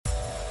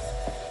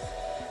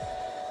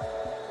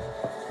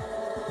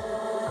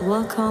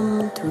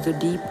Welcome to the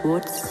deep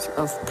woods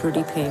of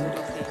Pretty Pink.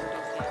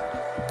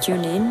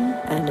 Tune in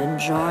and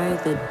enjoy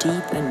the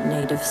deep and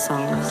native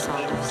sounds.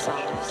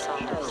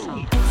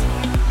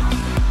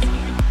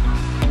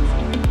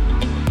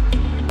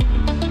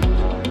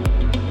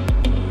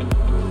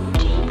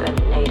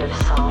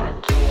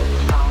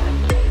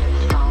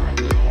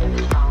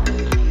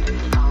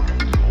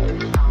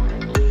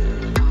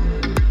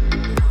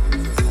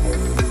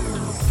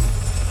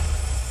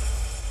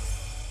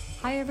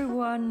 Hi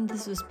everyone,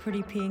 this is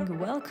Pretty Pink.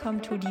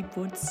 Welcome to Deep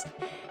Woods.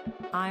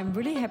 I'm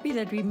really happy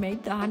that we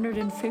made the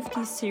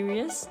 150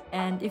 series,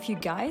 and if you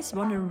guys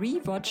want to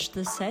re-watch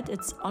the set,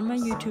 it's on my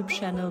YouTube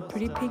channel,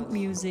 Pretty Pink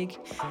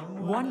Music.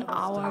 1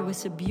 hour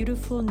with a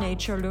beautiful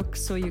nature look,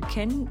 so you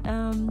can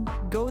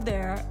go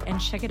there and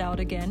check it out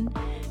again.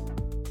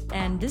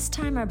 And this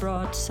time I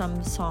brought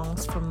some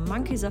songs from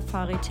Monkey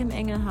Safari, Tim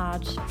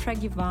Engelhardt,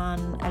 Fraggy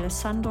Van,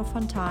 Alessandro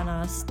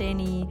Fontana,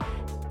 Steny,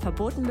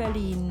 Verboten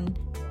Berlin,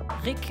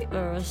 Rick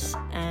Earth,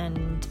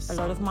 and a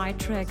lot of my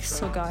tracks.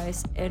 So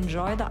guys,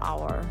 enjoy the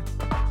hour.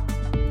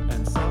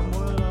 And some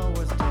will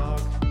always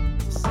talk,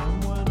 some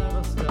will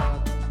never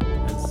start,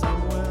 and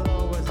some will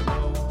always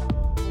go.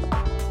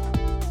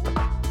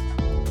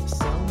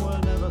 Some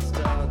will never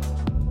start,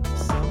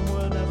 some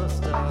will never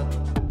start.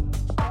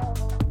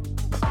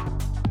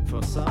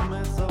 For some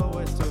it's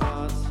always too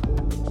hard.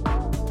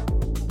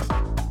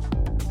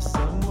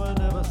 Some will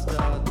never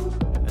start,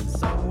 and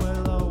some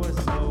will always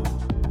go.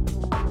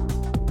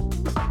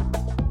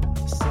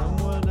 Some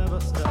will never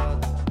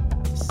start,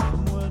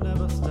 some will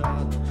never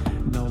start.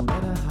 No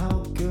matter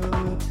how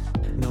good,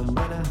 no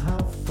matter how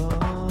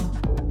far,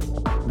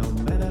 no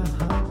matter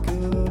how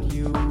good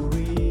you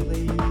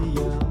really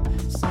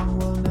are. Some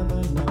will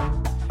never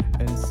know,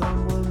 and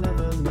some will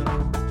never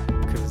know.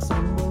 Cause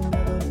some will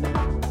never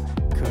know,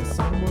 cause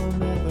some will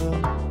never.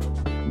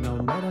 No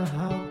matter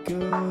how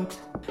good,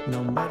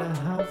 no matter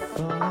how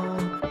far,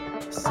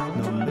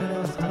 no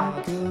matter how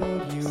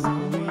good you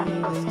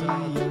really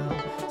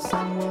are.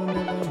 Some will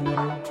never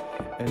know,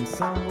 and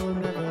some will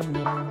never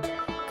know.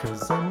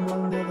 Cause some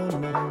will never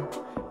know,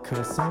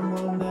 cause some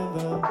will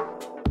never.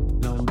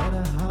 No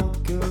matter how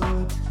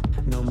good,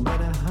 no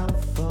matter how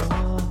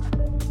far,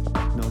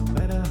 no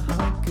matter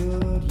how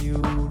good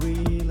you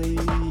really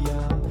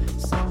are.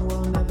 Some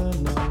will never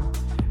know,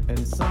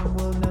 and some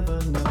will never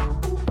know.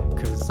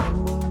 Cause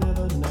some will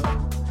never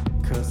know,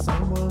 cause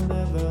some will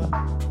never.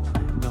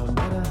 No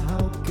matter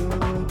how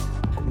good,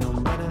 no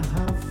matter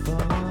how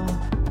far,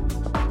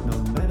 no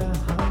matter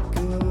how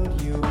good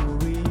you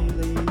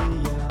really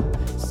are.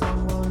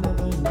 Some will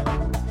never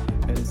know,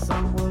 and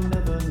some will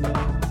never know.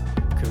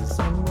 Cause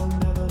some will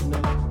never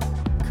know,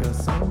 cause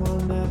some will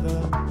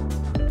never.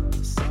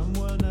 Some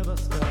will never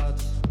start,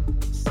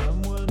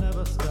 some will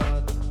never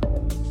start.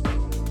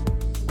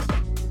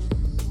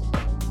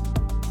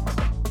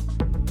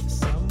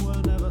 Some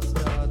will never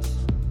start,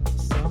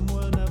 some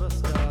will never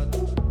start.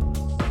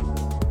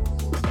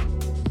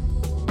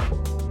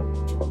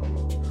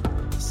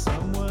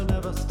 Some will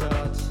never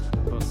start,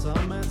 for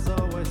some it's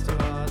always too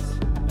hard.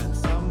 And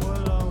some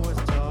will always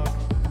talk,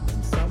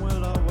 and some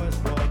will always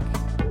walk,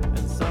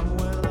 and some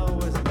will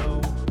always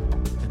know,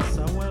 and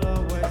some will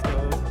always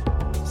go.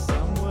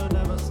 Some will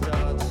never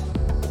start,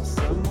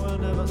 some will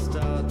never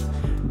start.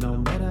 No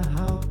matter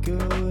how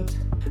good,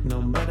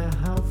 no matter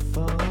how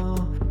far,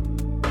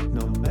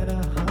 no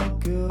matter how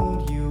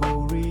good you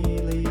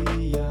really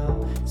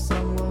are.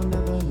 Some will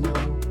never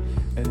know,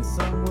 and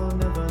some will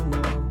never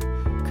know.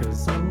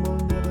 Cause some will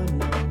never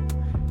know,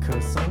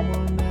 cause some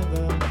will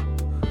never.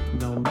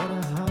 No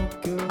matter how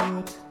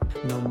good,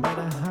 no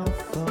matter how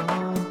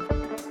far,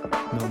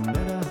 no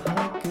matter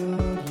how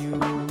good you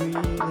really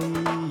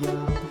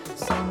are.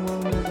 Some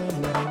will never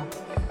know,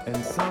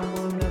 and some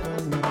will never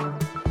know.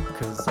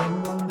 Cause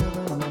some will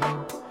never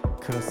know,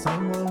 cause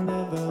some will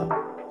never.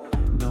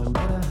 No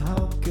matter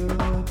how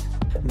good,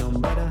 no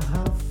matter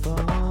how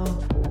far,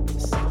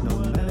 no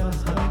matter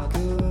how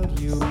good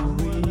you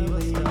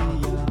really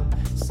are.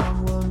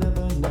 Some will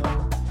never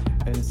know,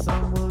 and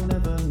some will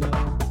never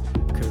know.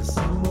 Cause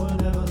some will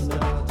never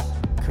start,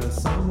 cause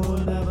some will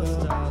never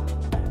start.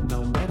 No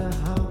matter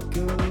how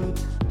good,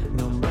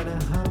 no matter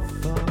how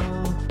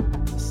far,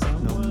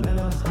 no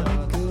matter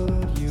how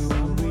good you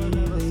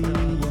really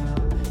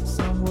are.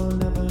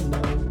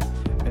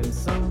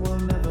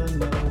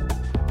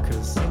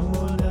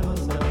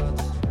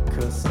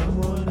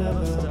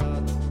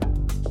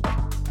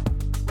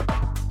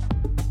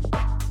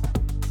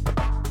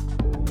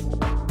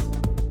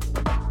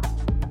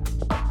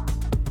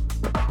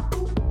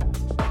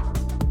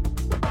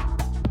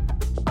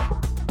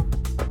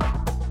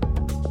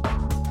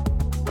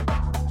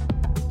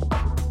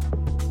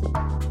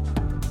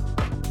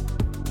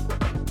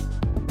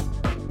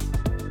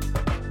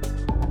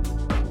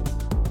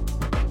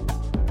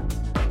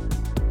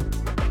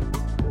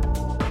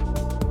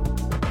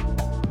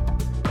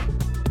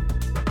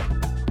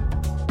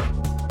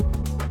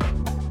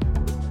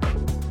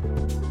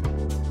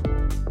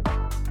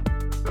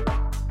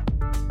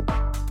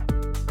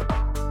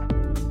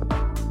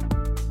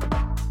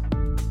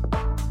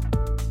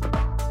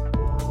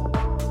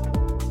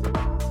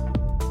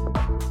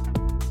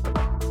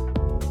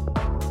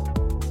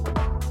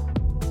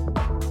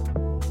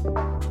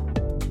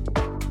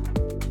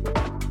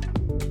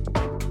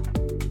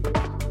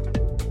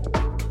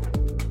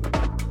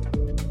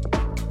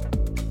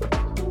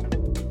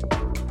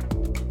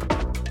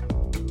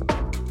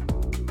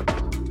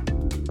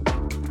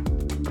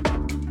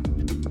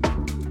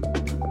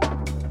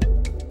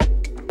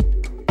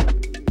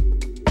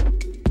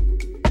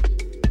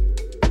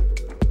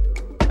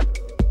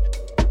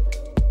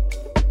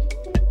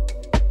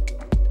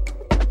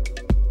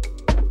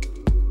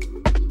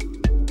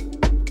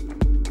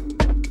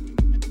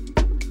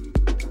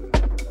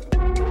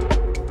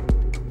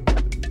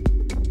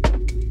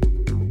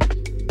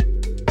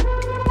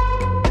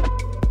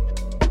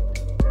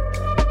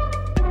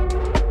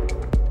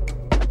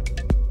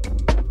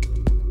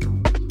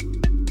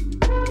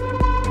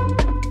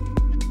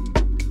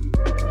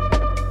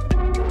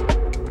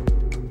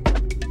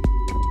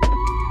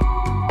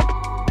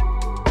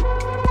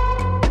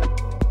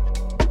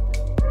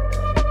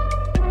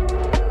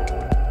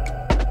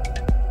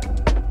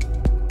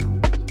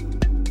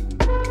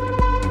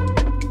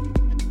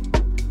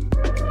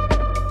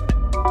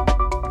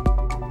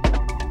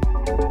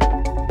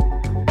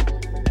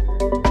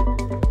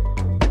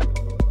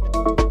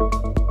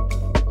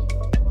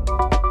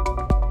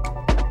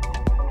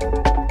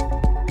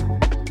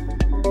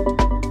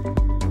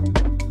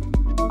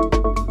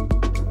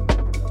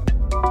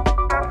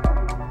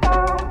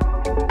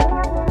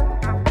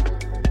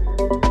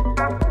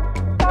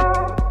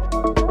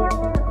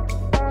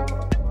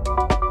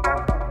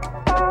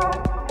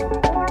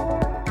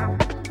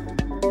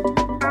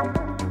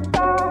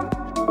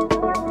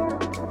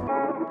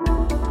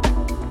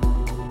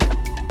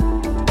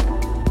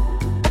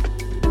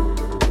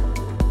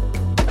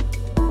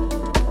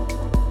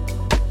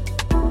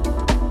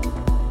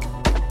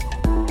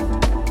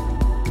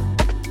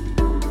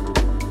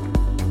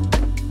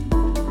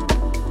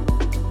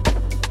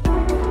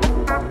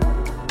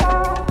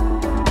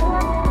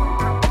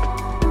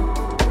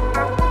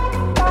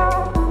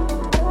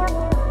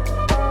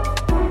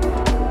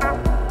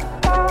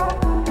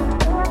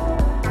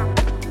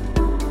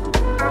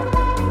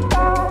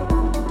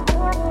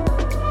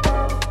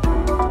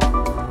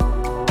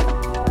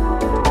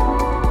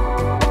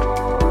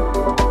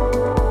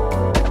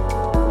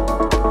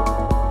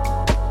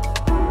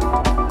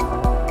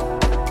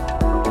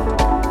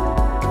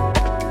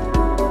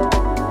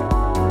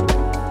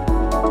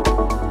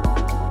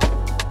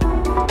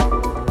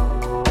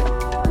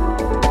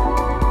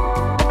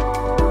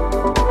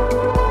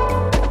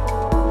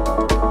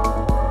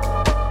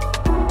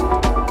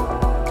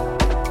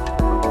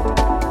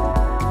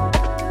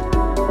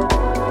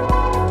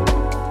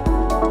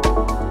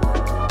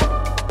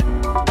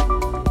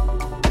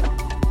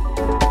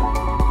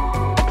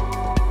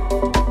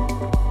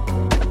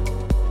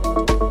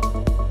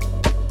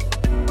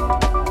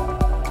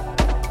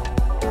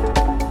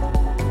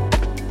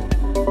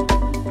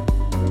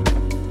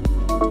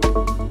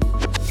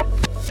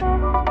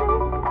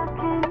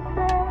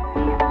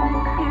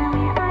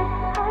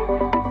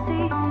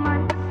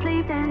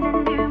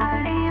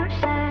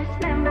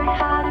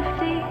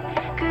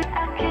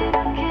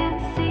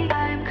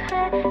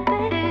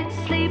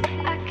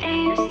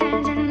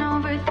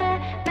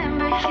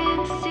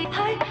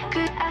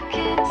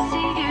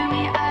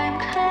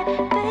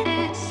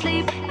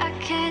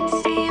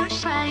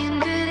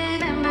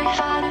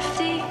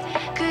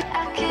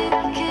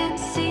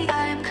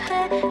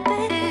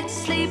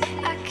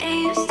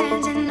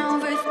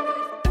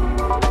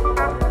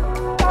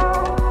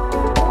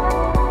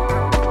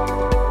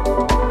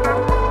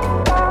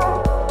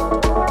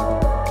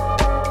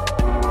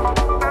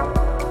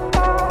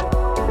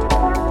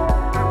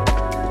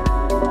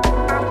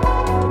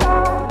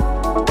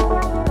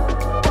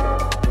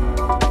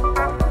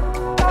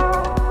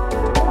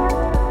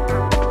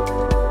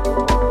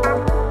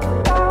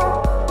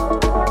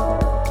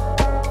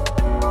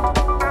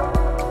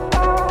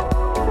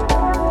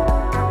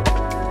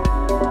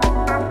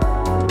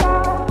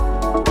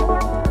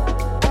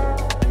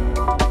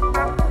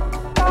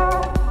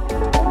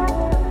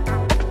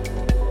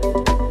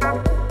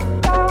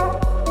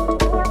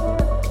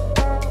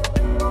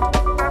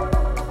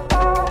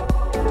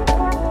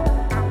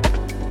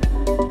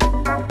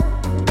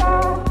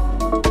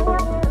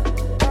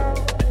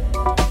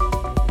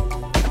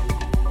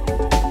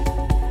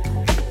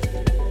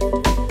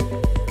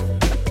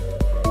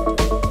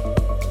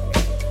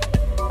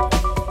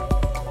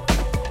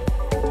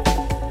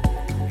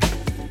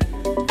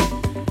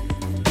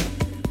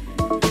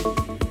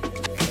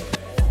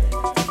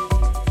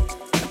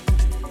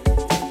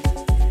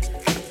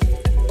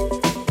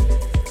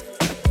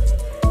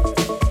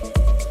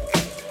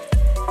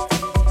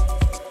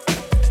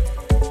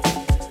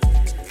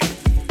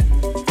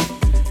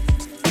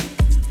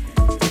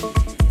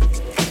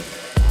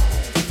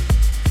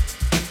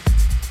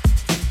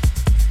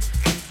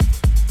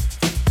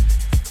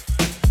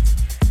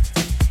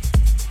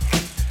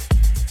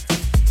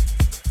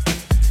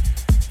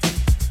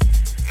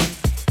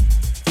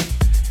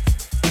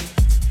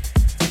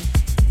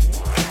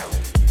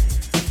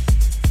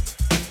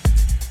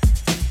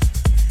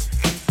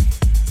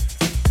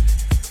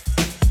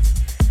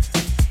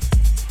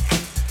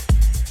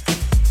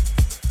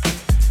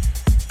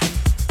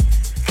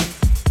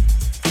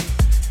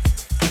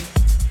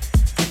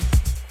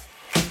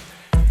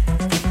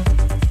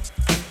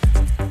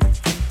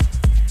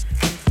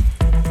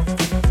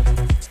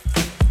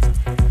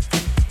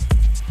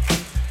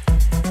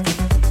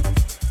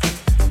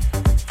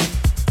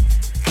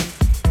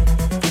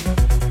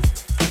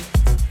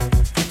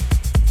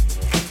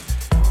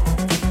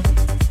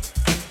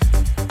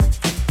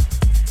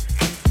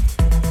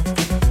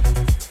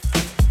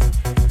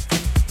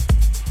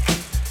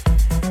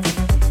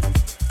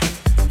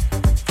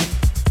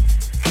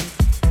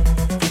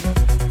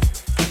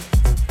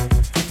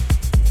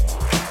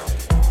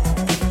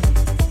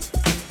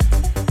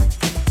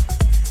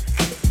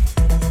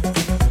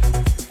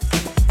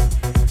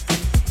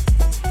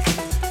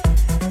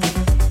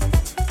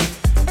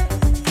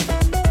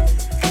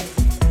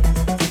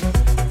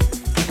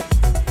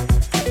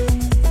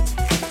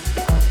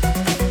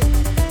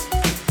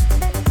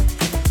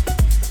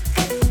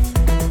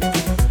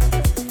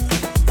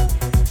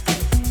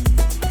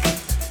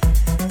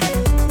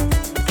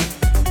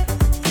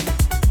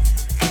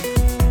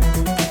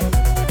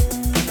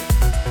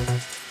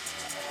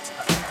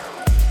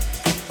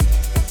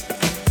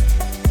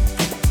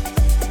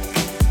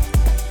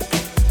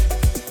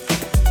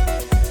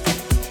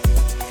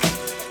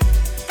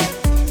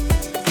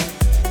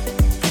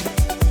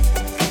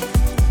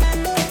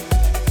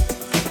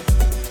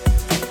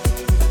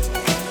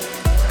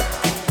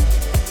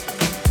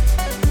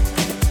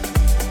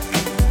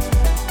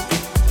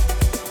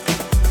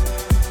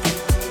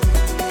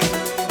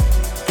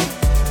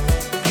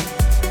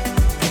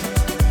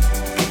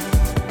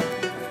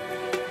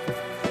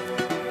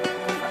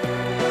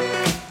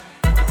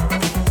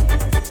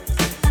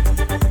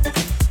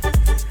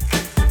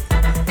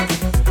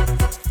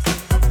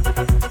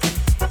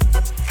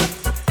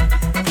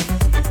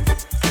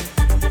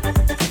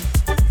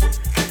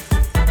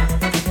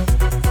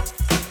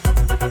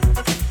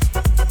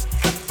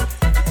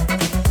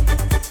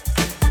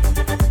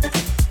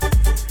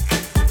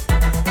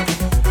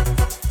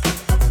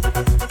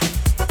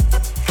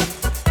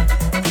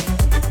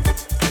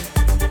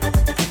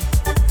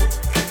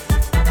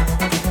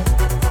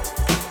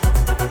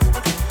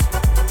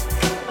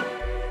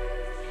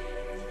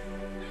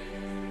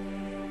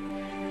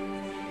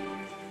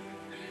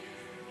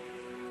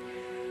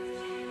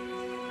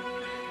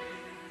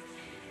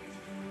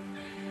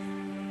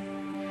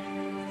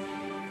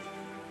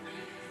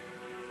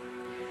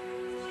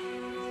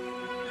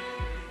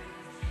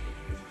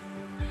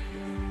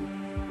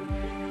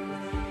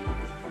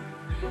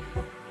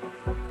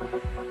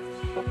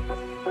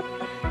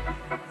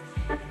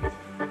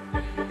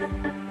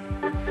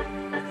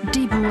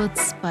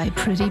 Woods by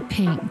Pretty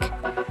Pink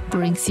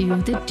brings you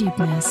the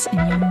deepness in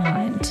your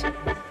mind.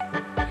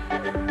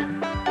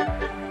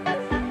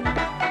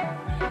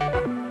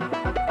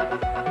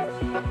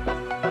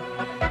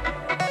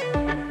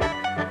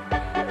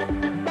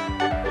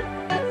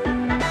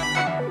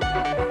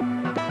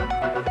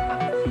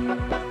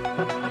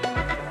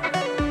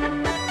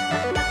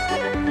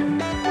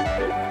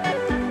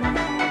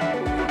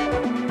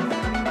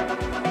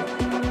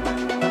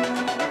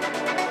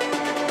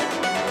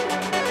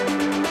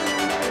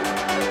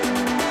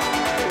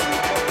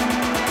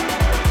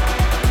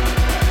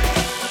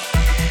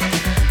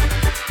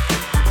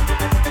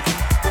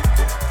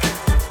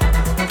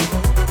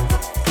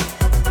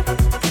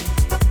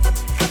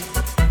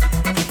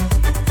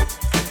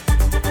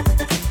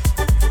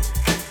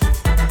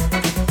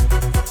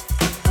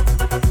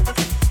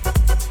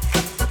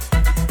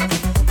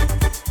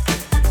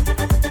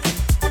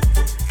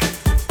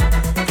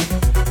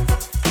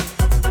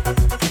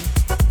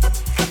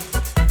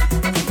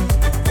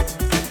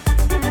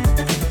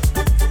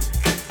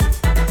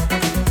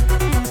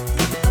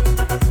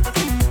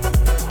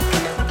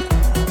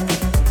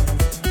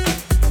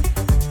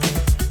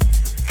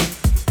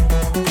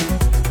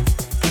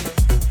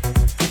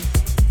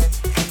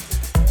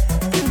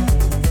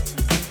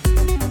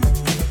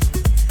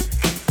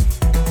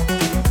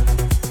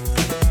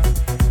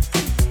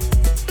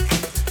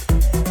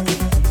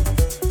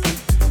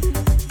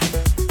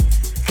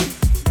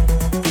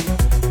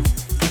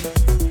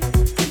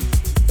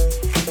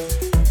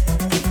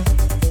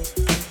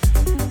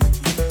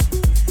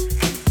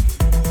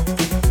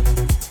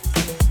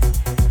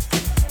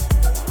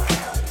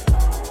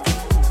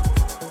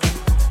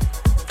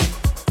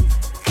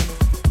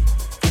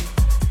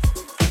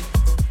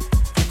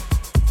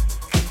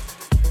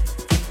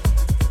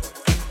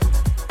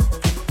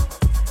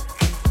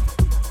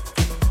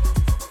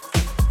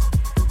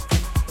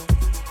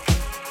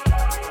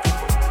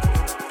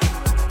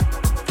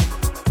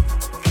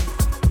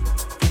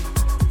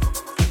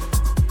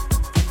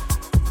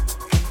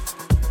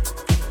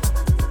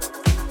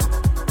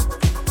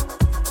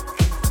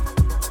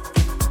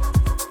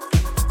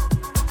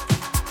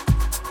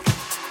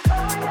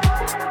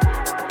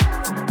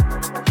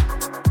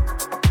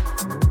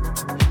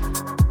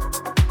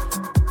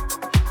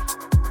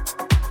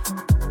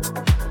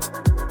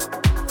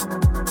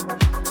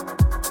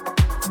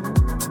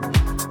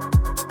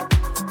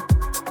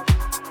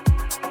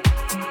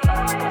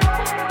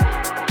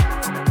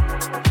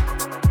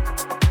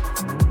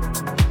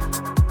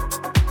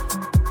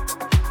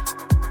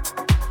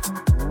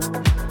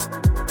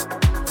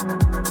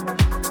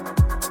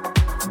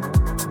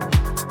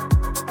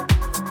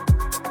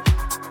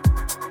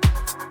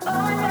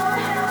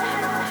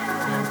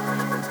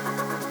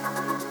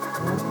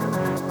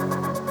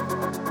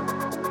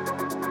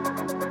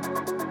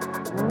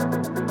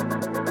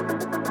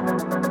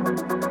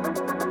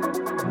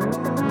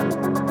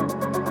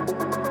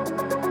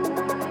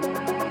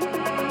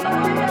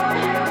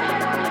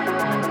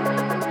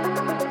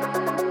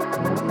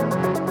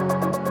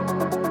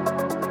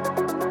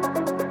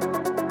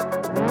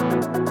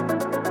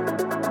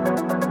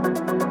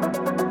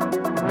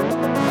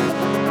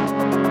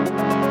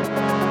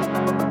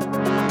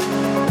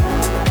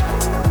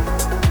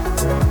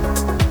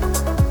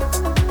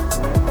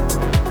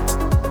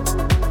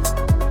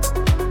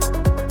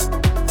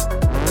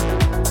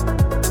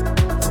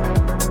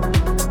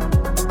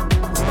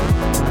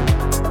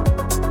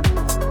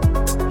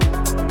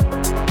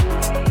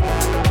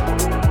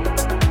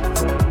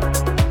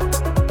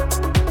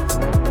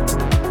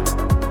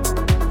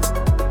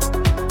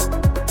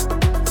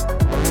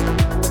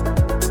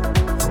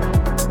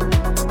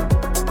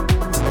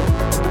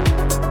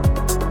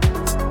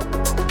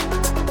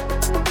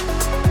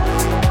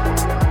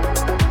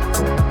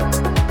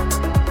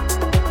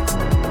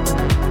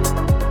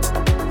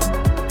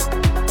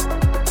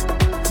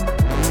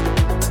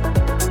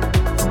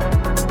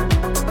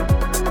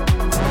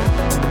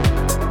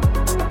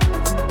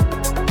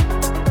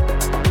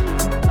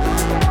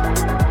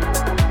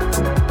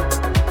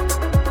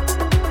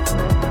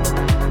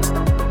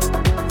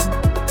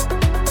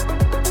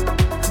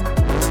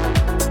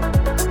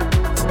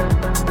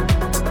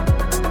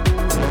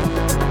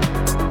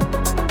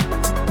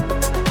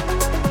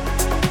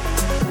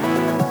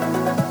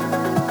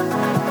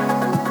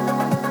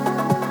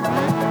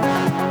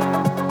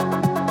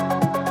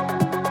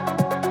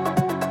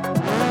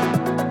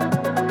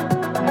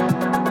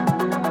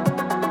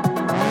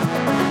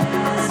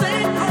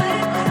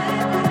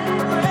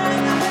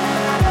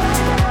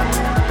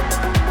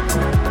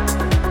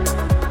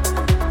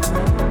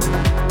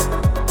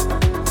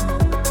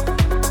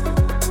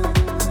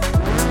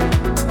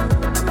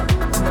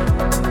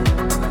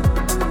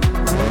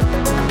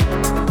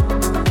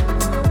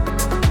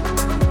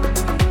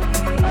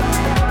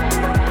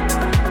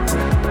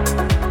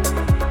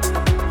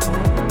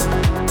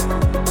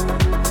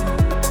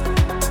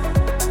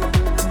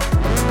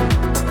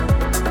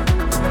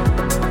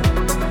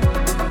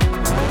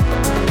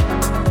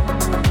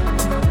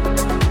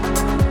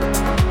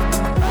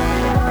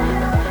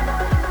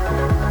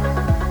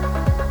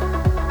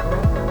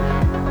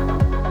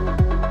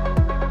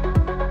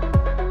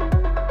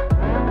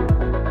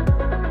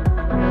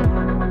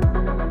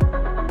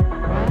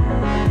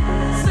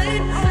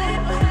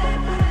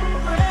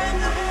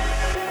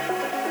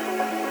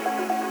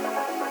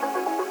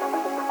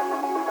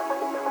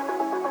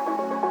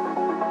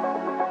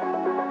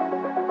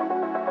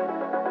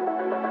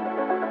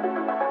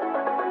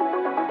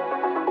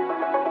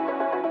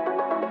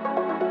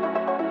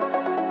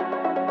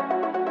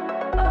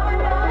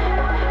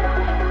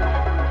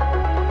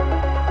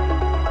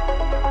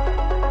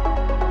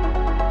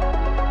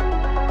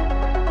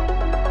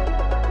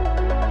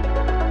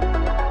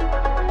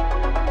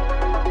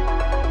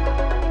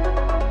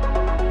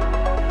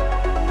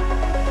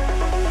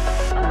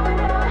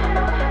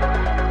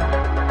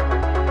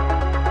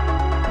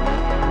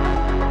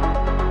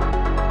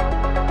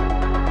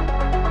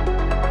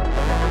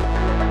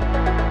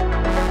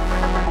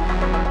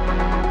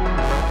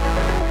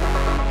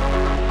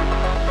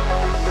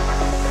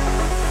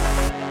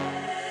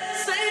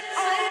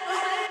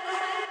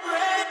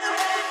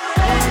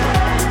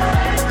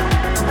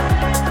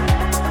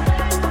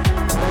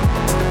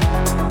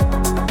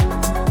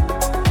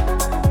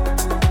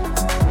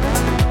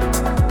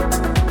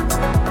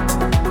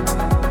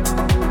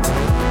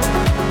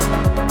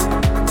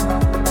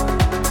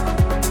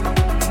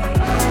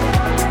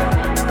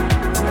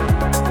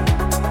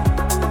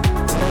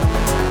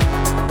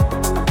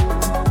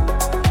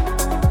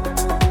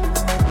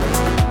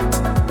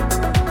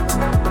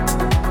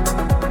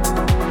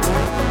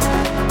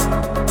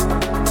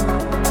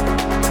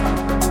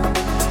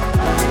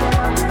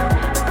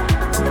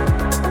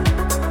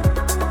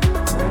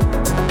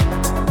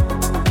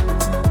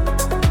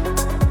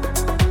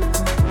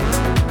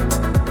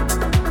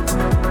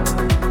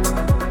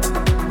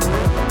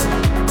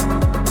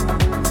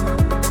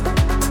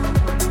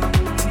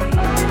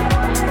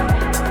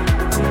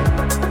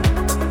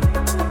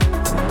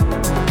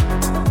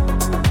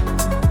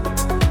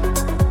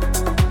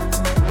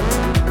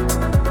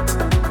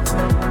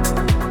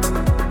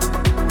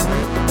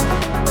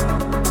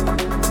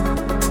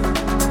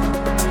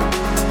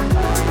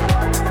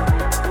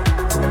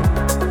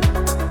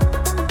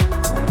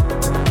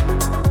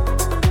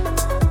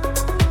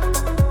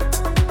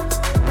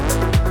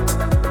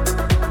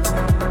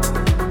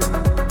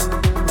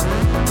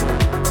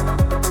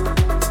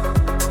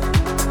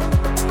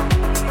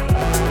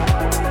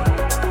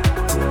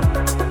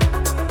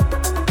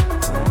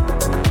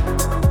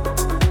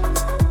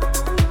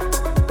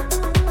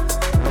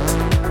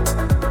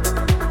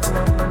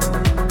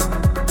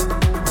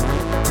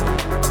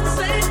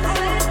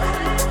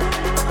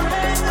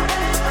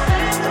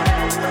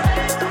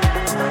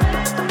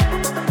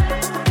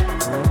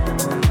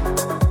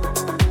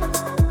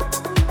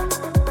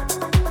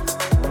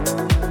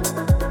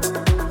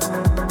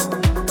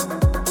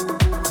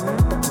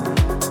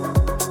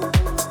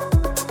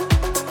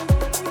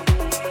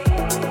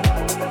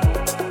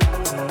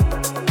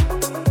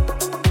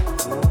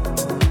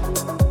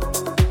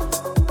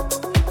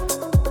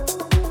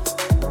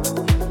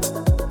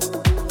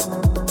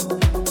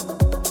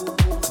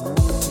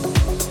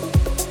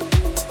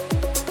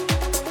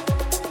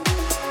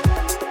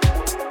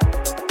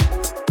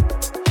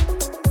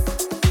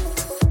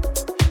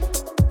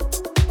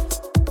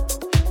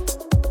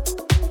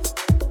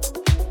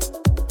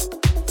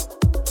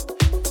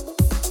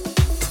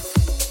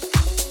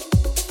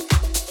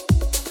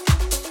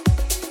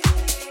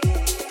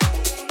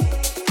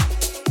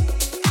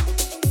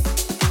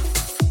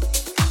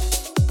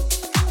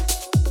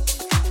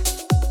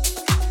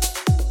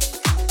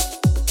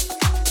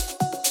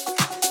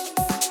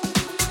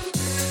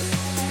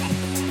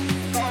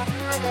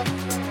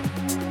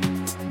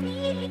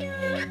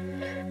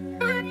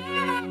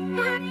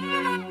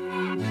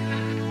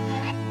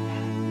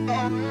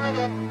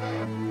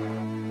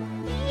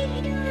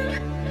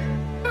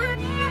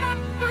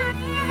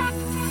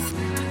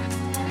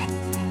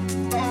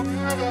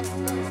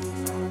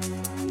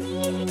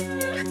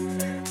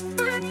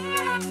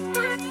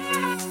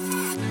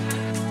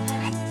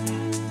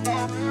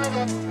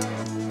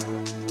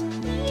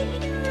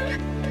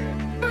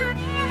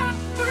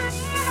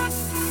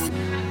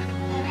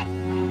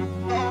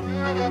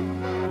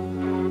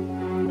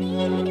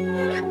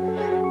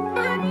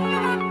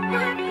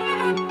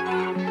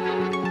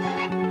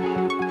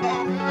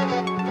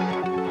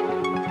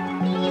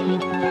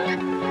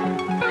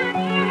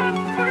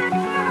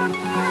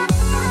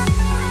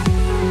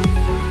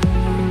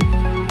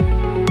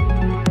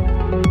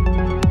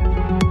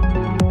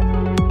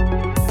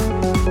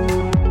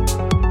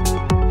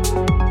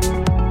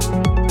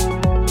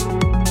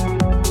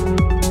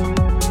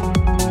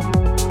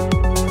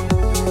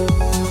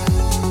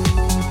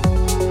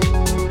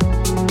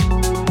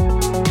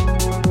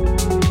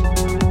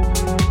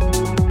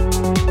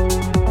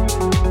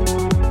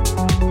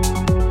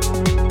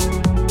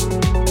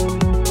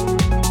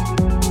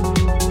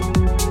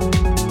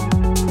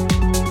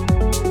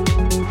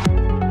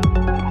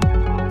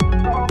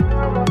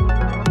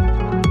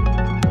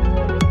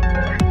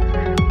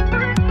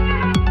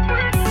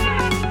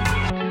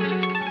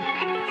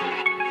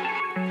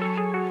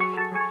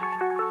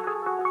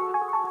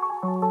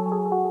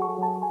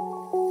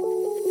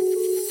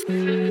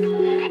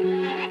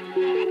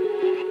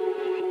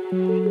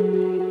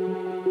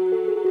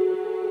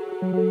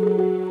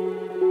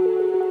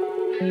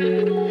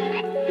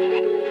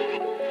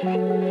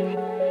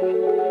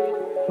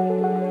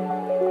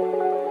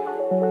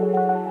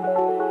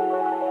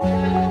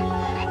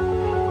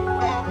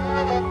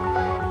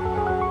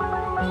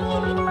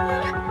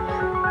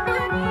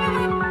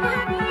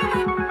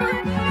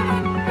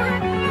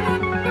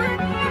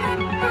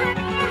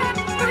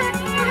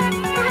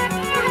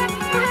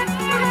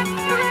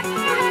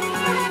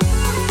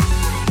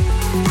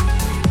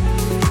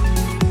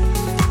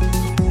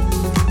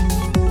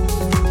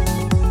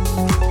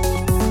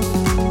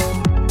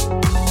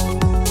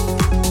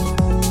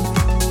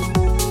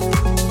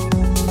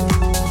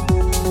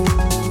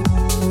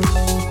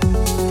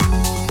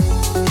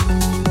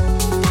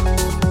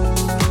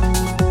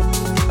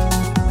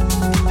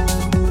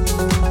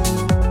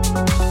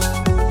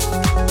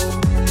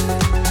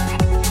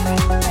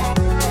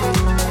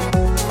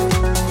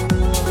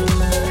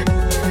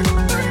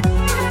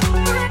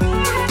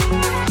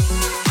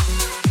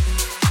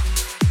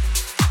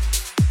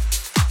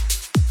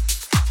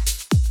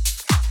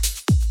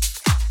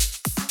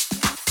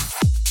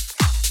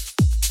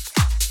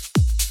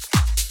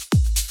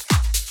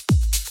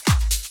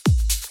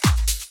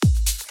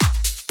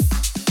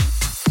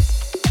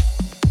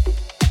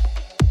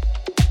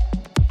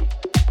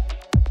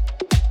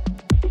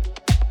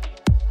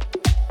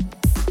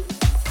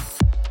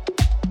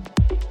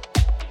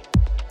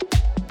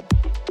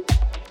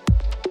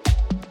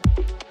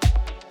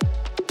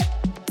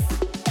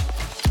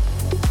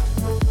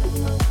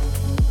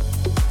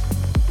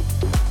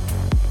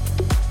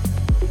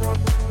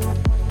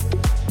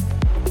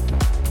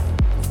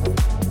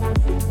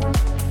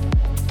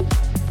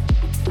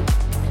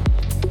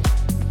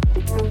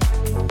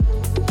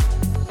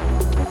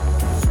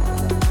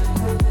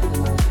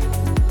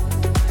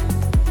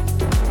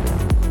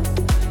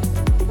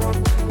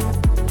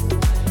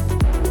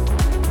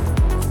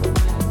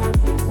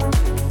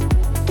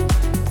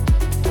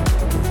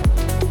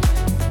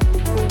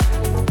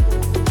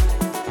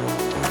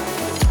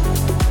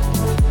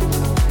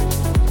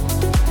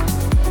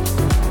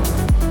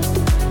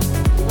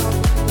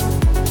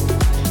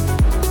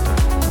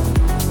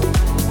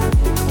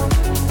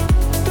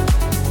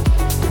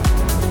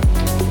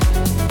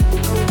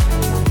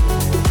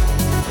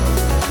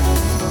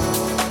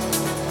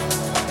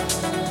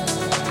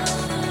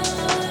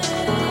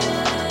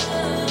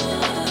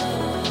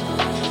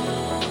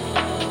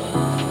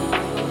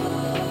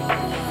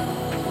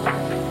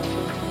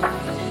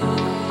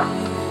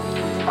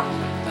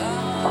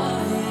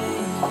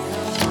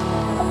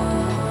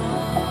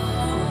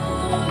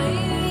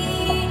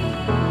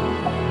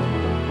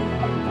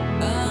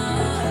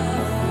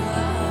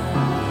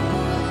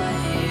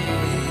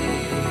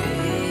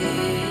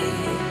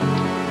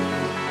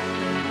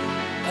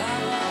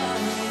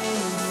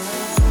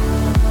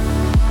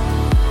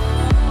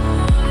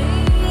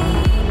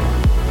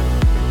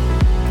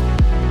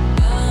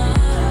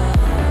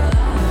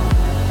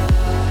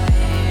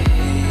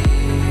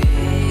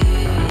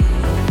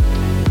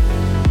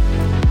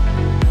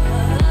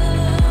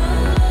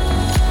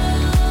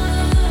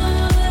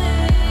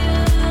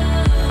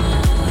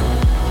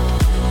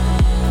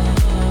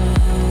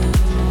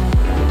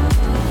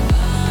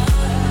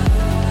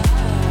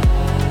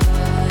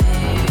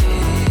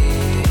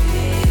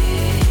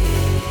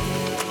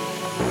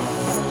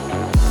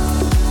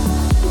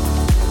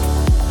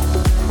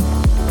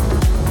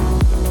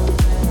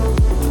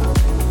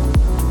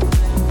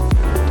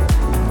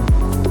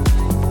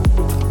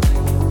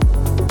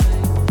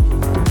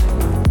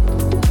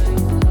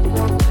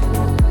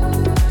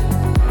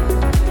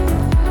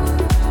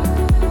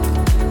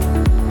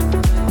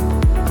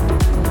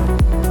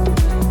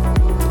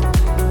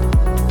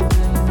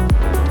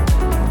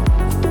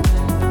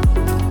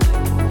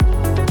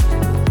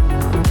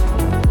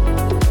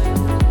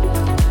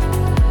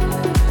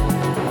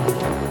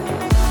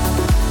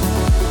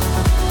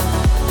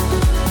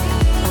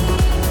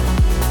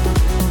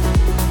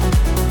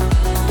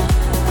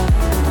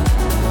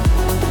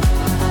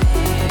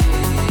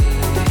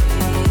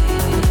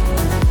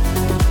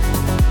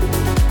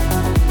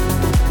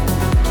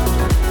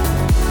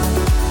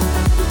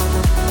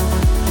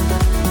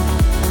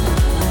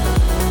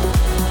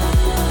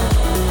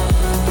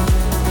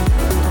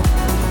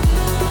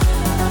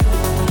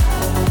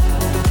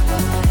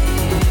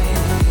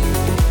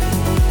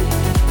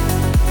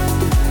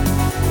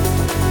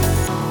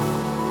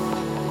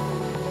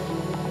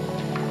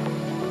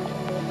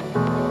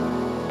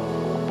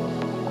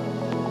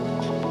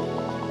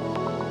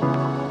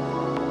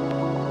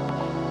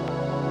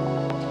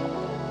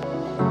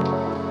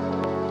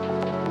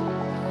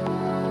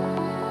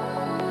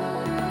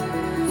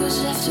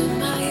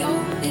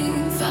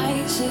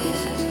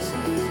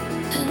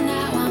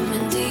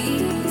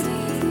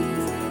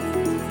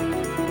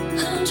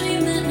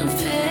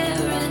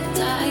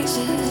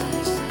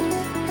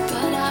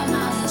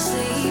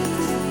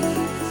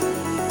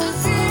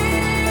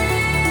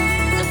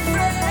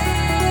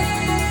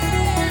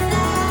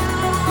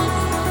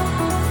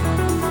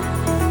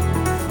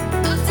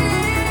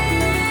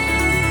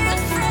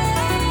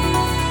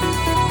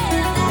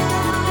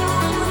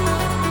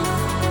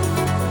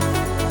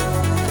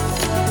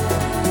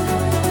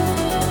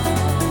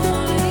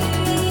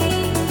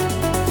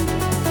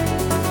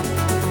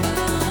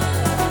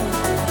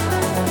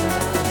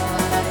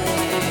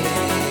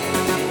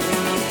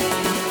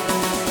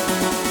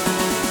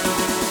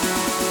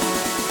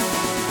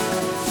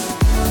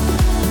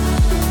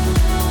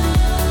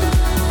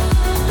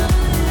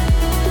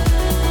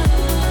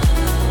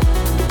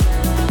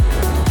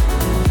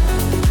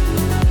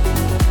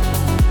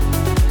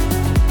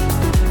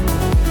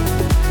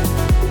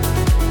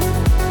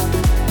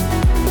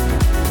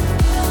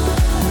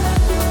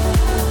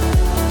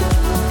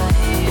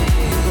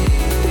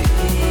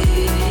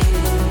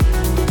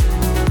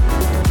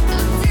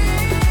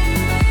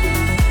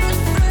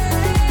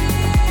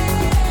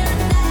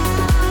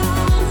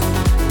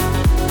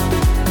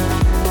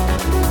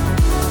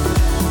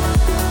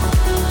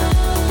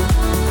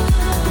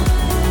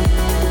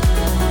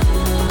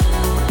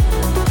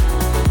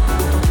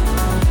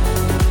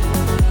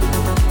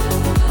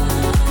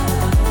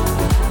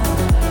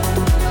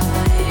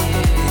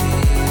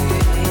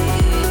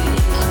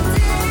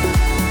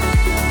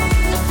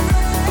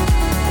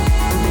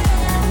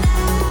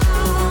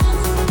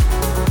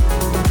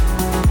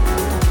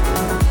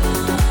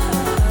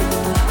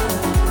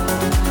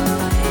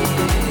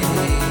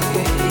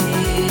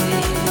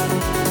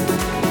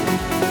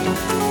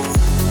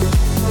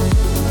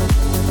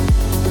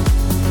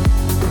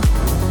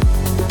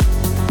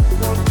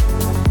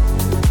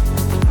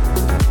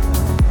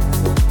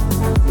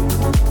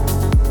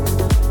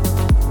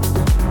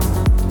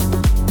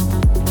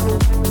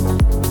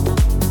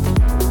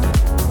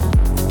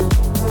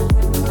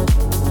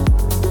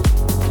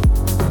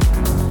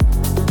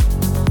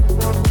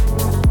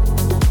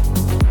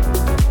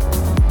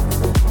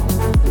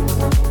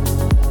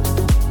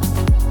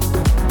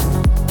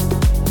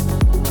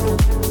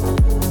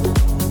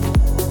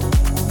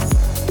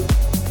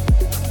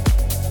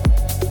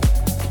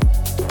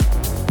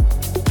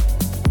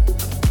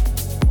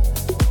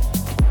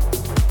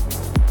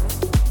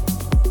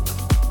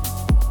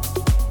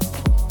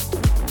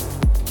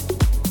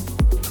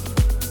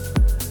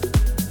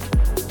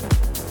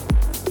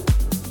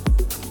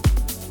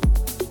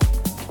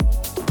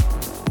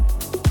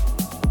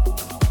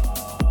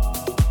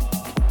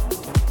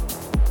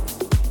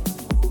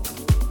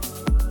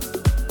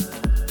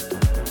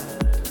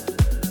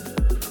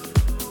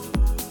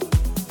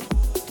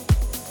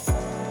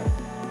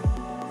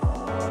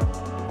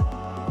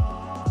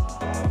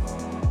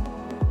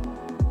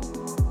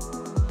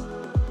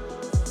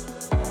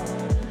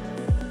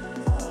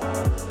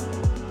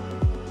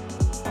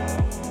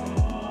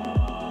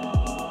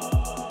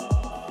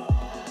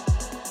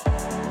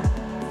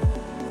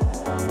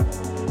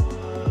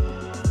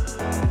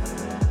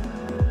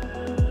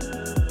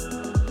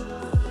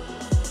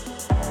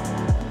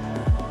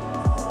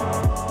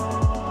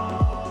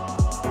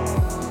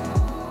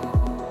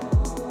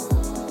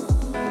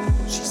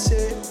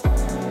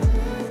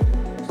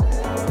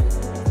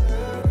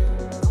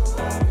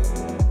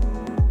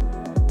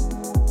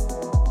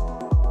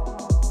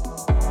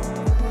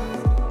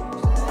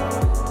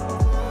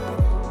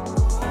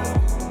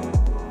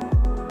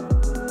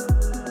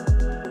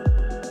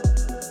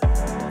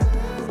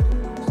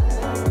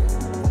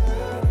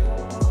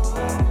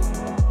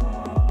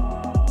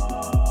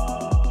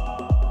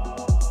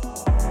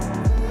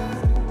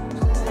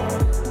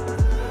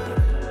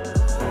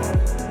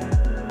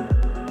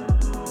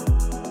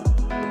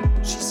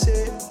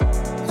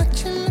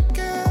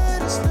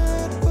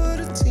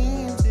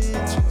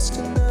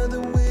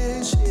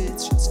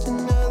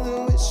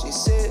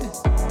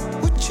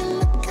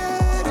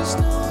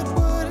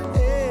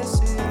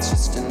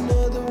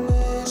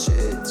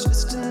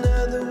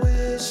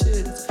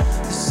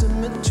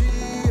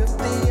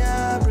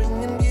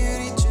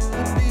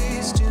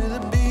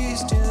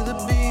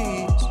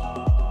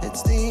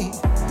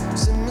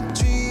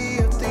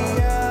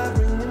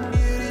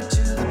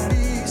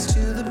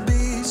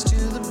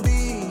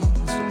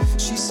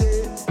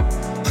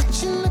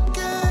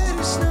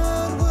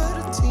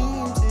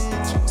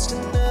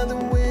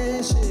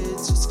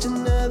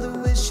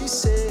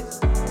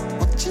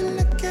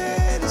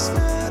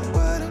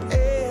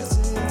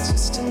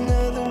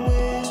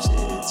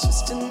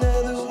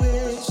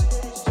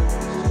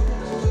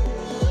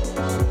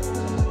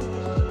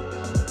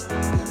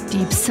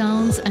 Deep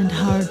sounds and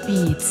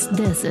heartbeats.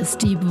 This is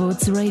Deep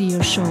Woods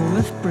Radio Show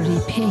with Pretty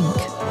Pink.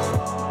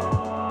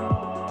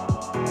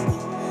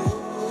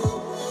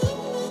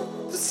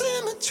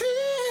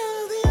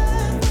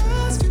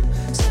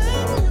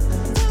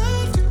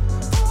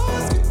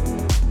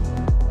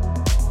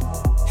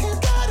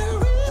 Got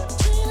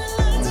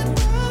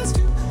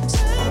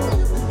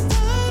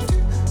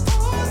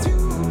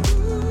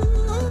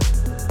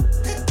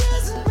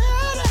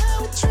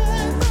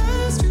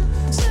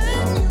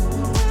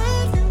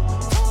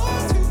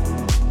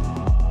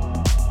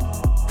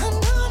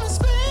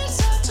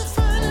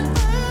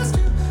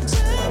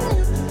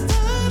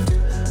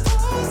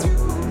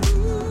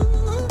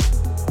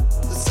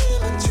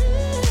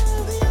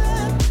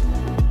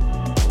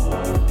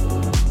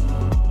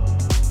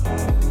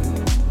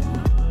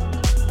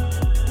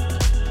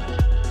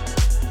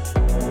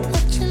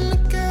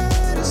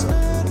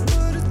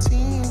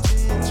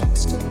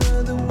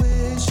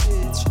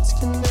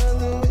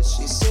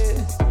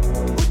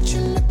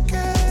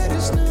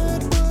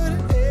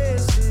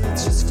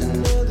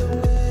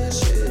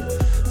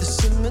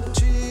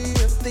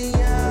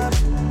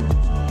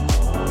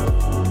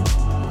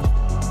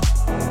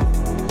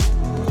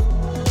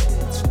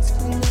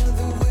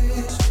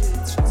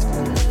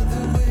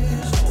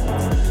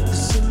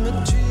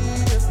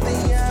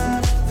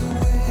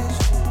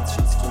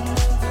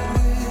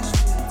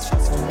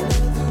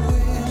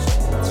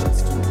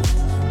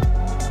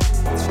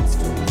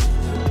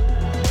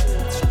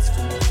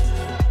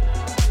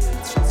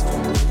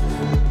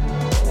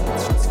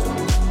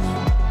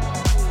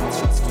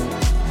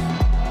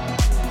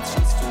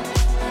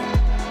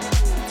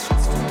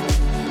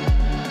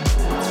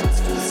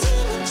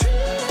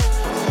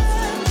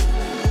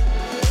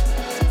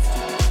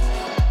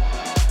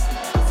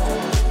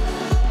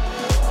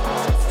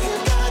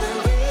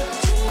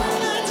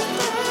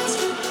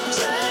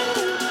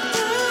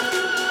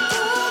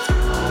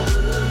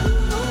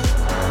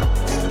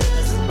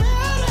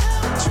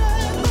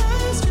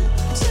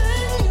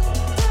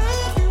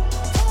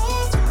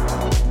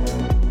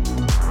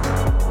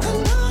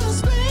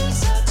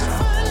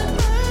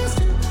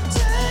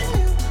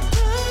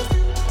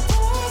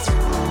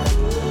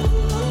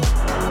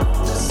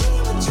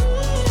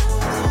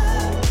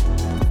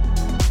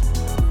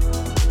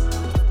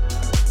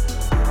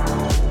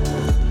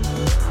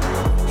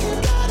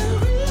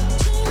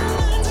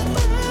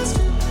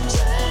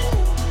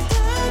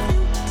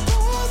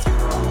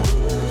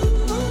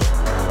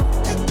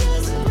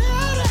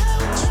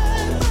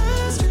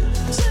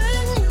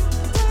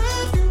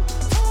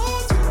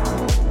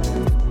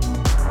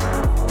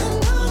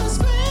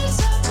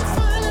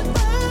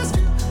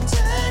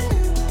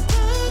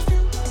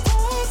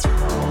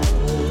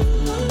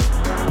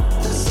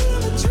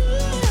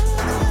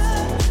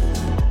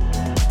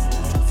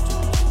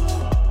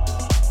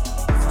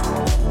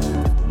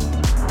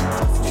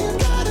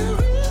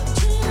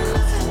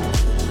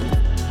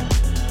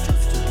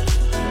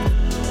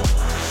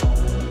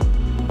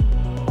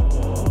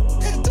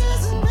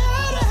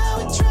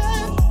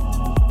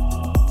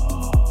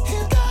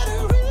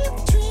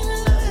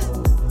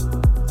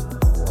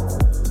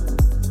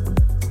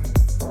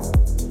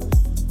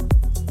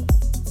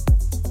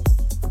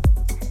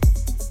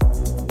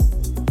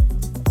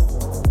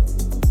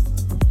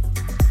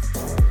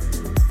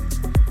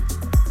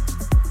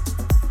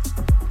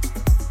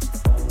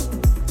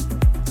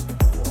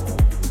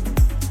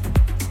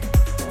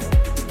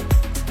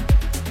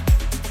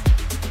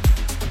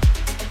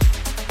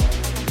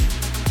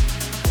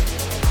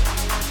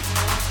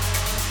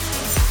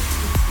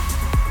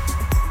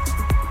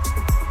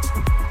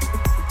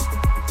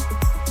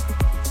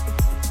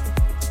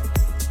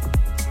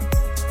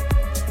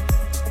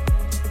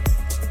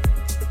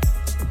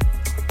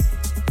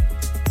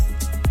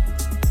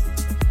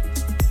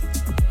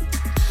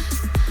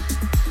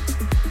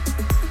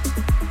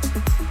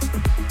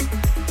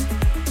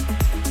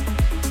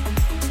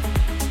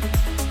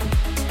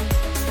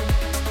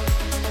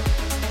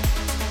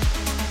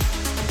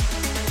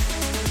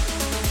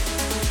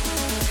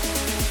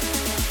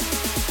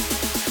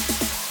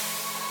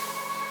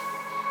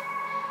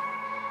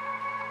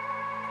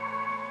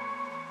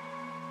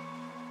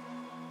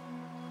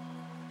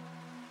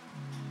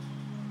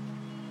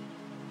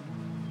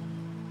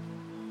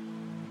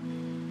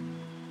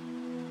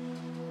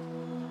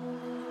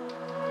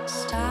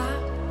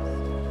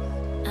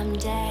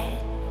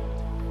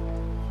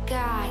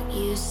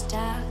you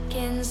stuck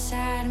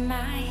inside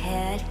my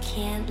head,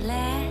 can't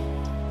let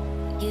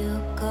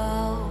you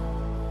go.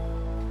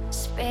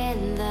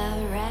 Spin the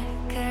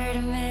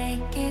record,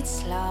 make it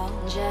slow,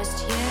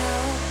 just you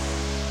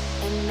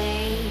and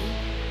me.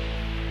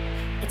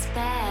 It's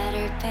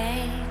better,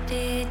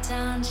 baby,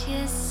 don't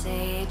you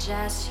see?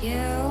 Just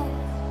you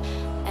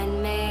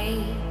and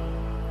me.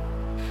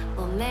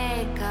 We'll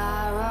make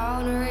our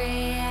own reality.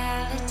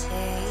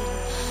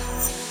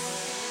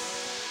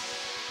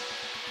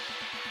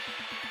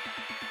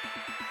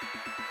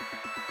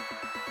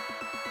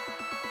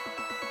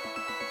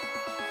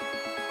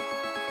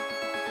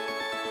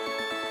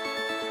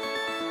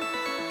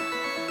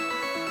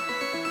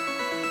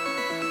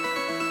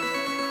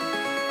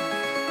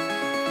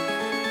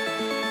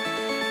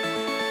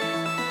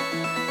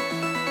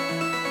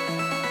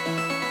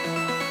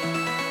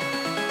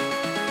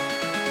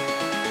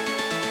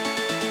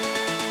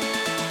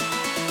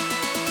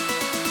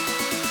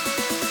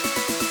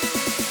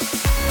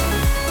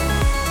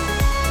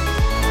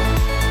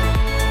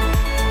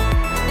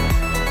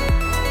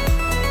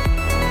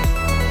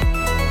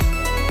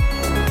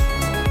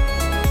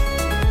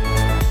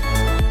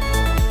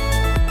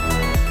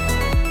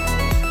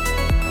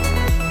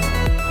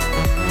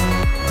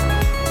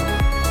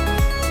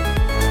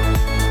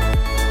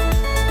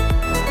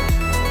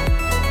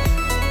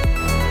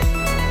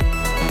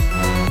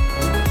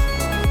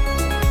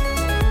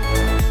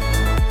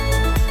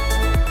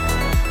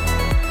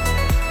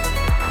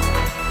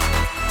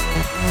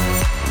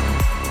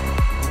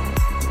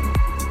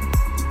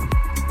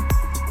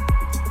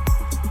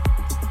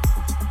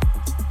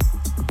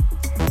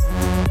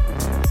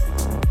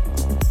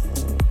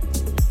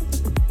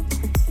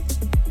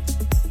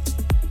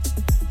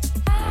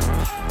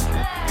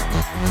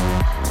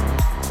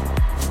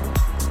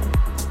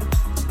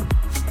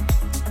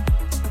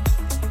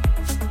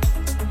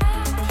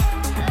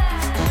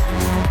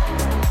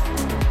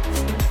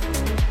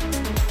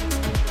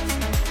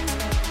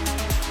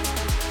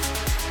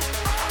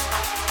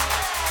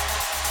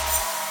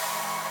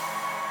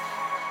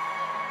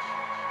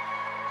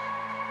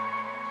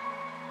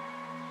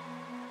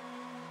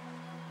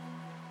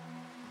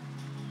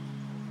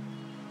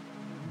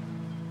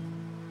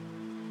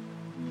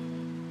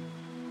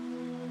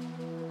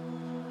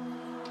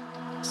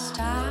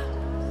 Stop,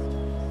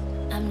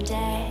 I'm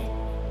dead.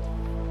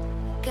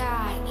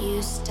 Got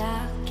you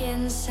stuck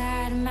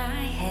inside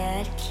my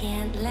head,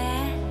 can't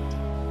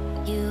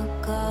let you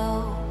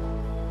go.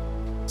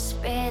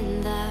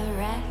 Spin the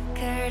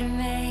record,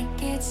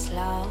 make it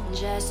slow,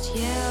 just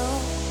you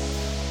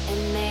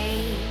and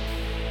me.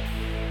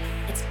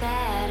 It's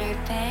better,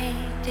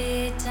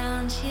 baby,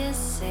 don't you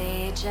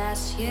see?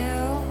 Just you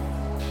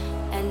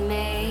and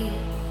me.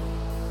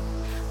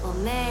 We'll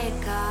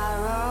make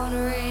our own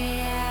reality.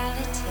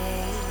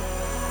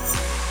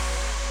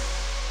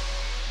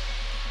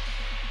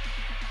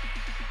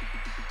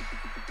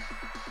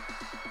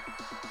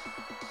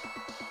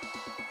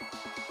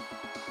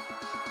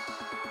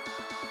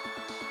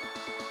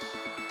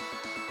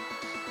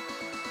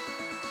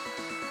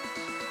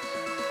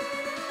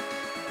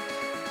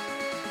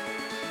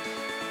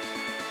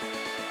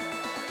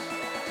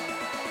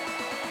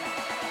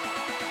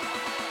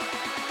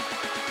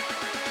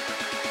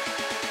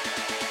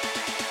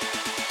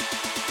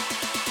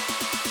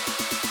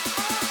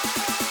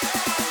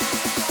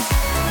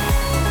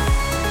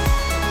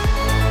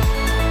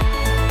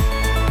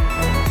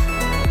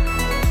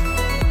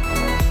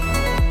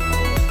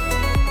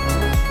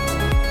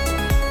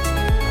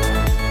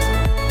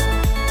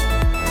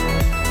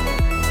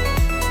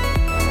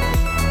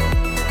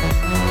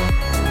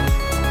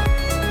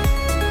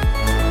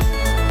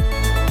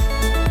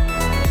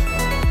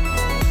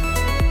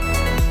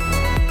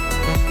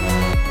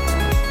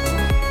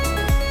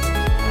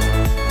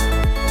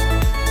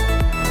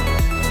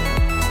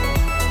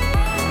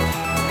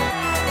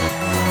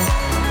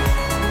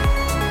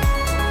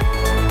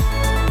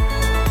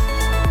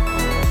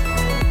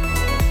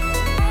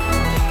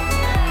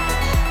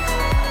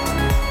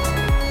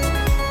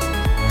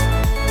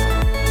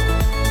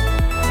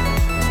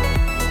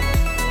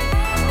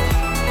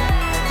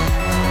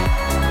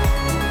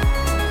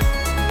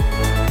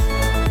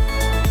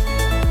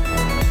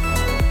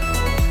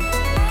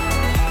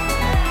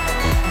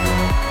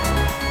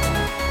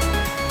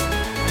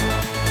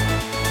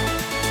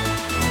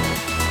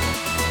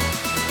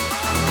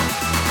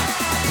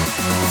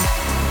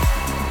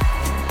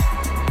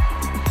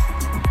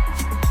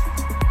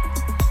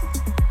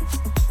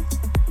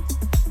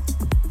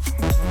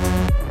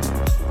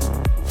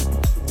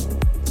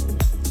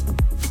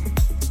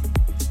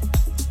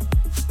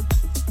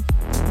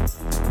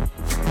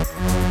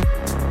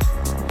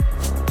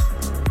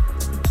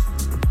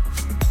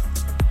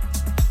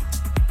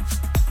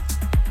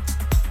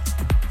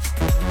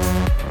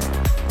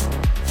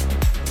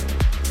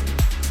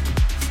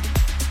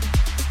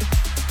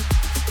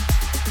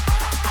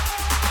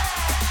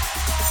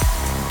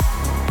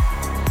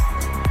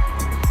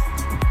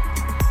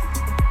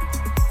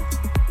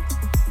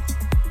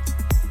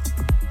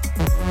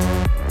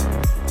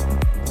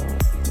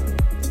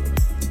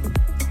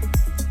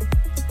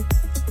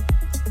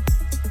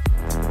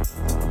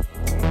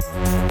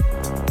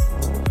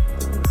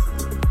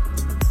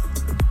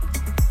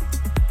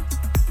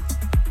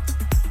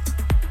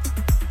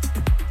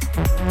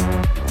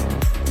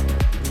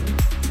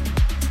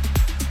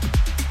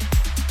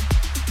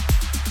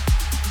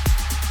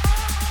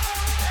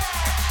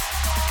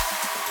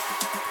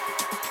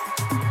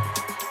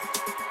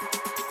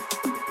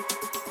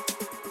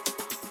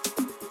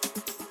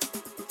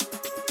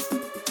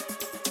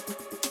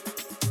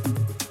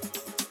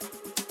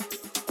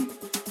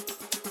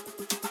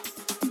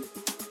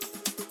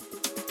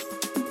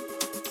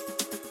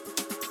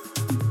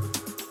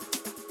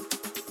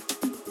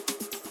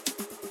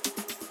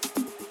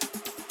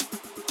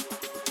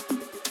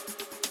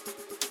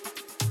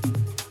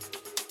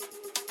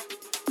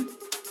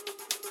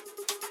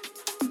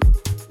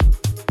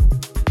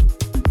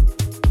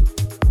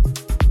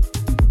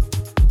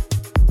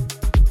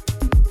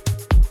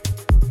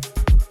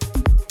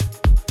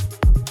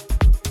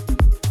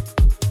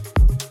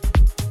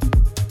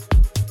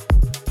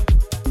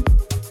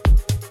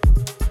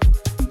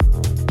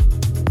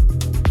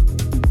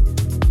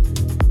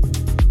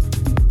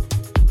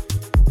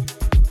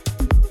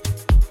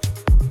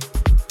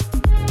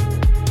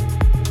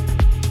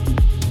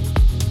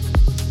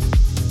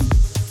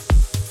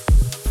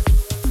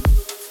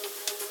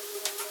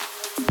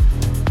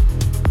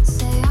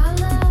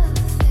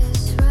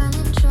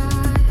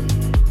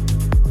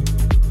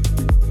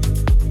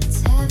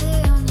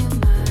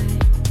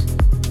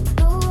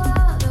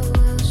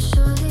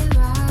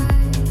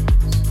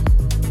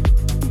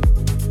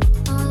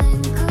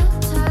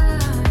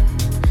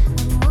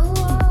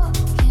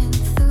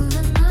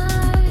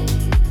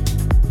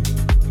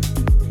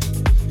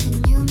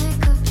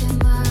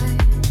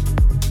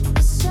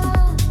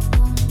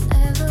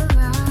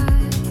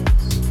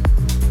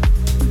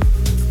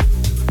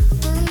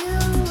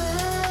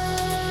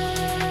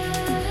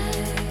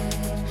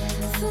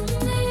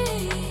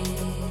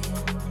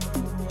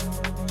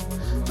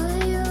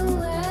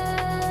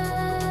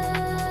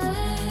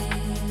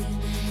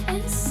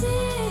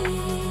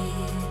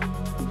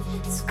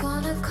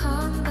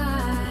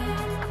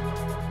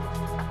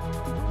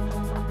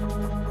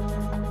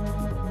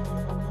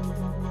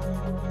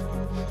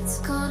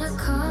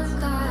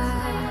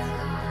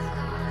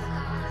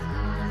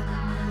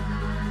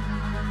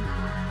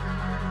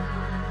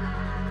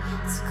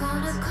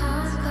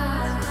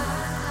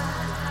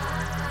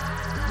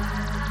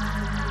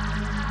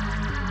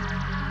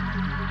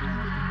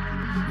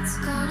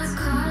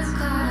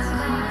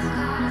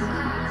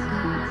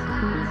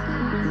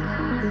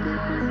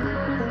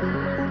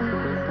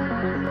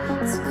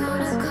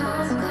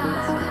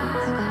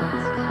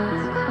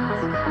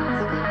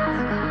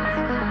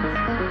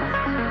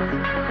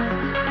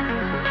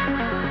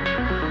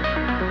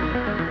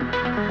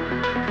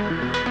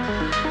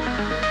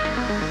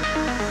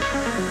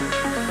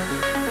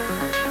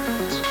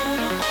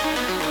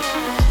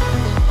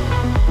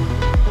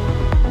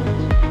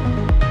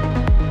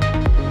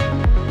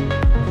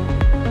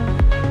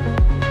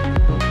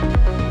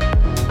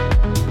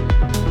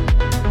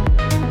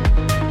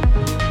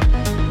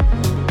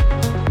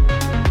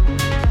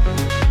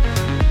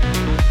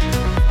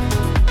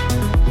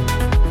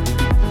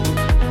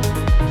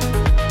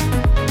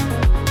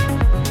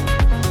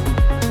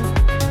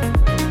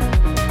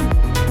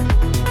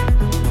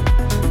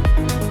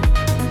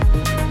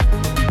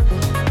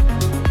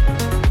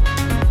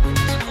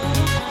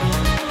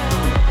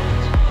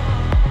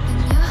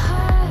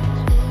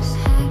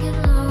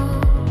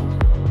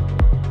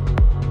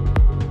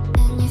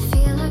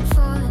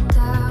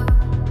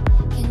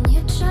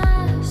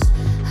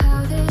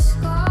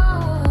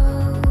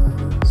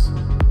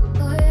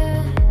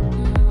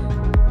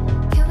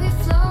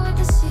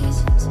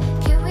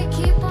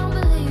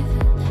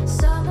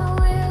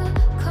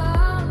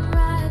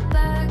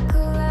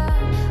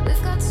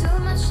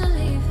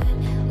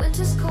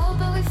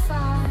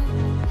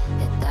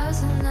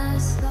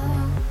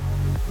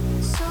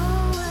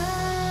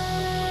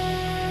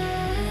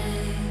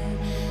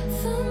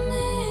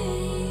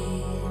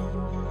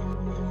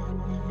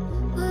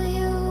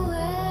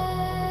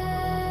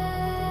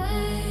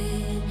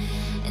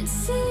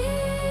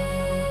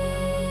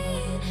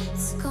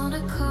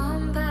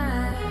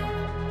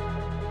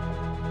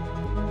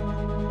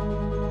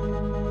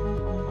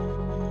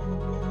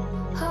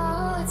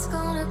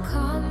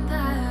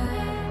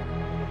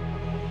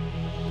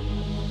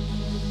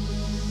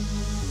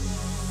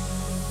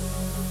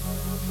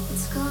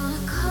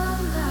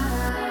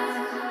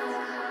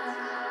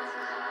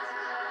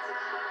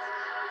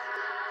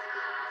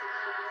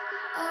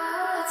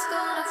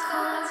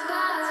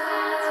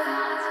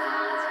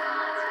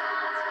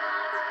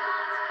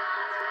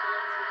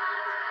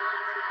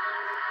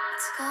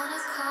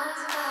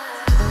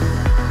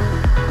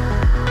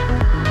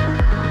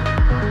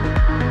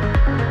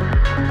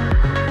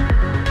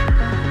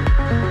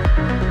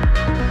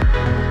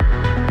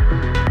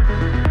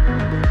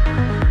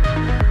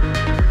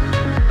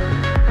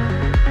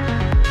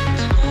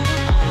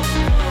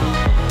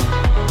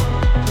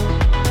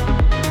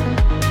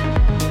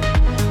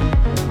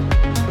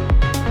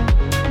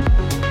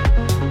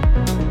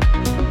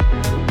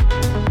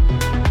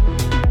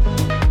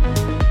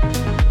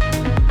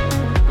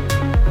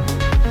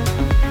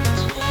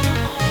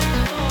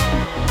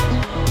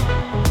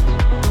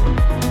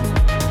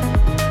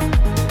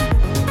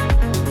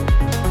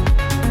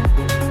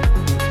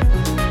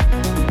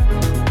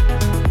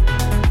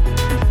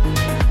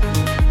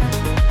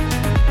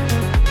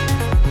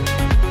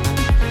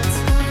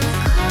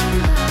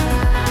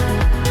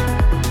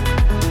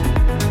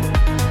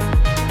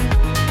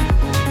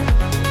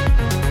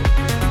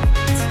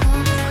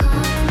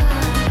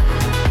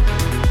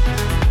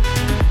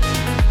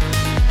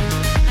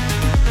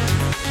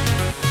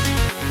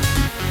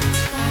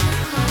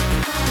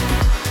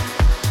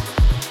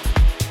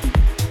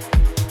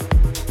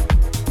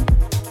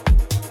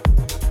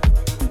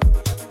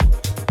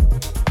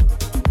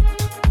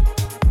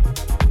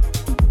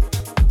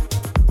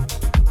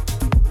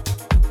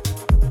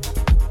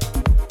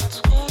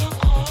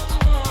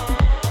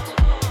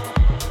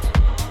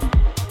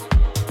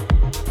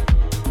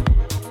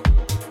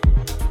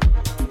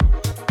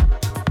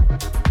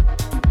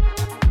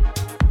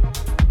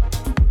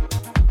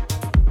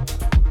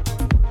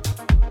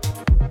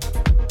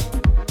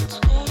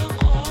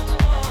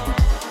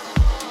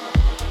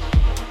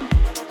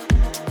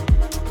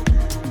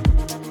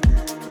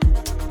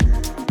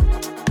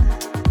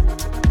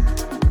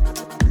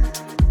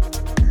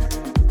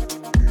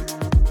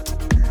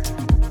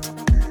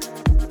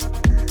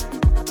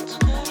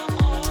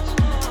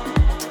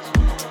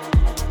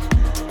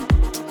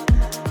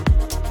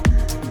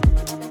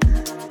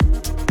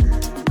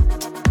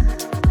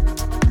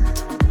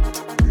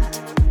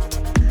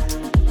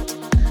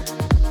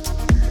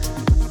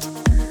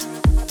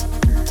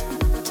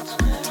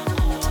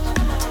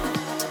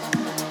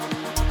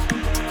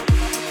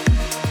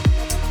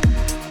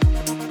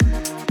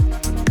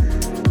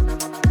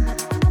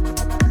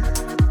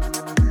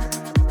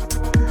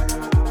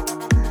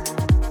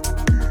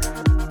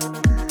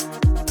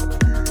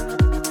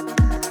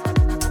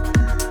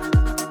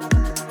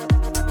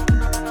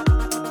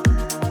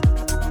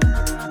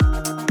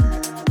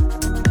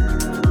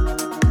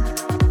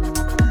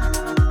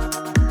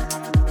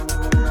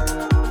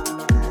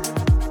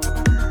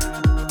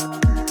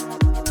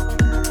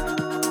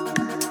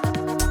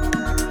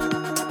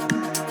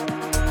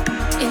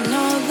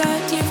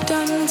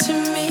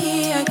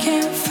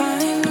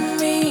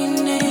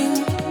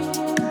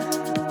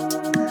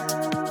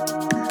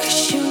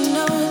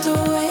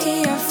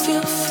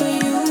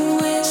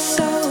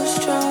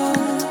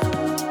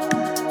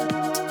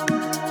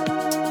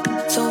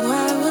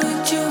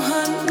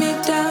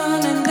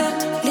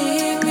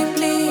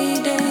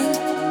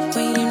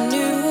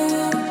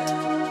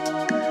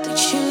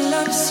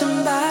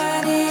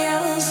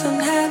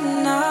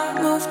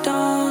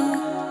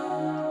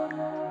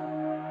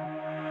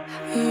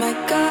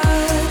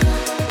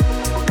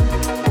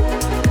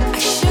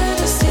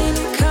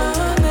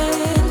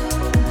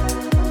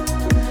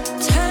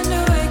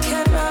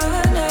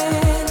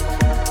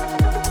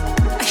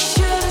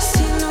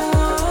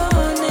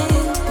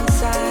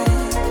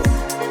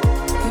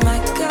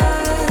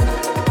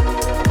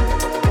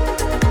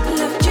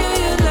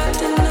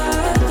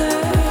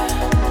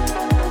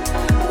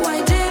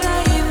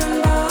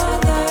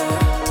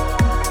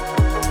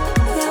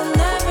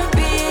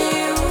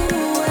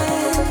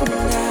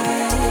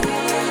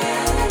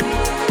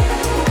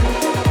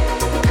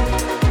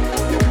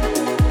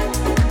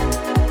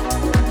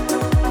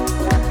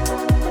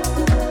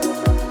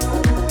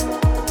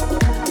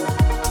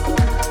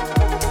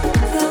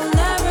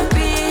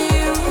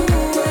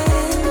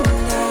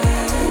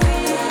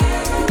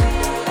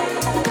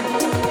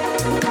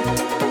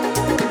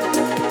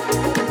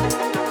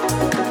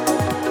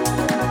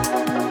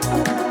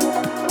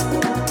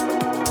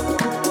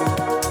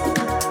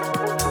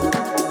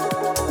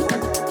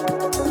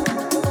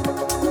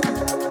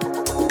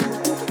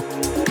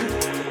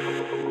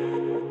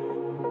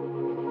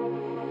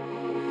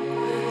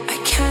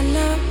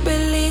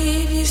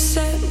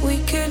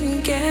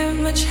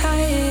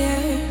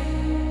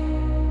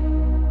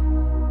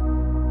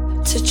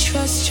 To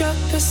trust your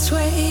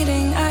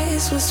persuading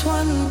eyes was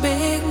one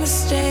big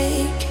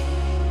mistake.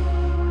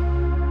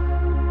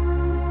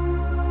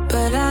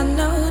 But I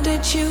know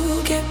that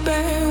you get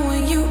burned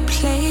when you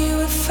play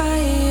with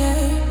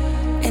fire.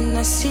 And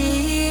I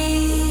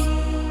see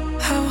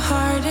how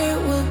hard it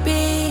will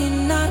be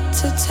not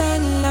to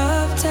turn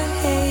love to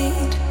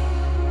hate.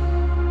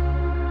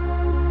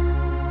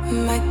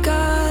 My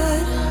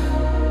God,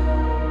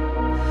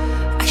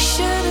 I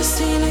should have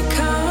seen it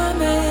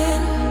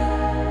coming.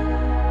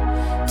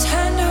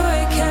 Turned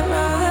away, kept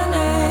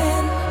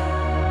running.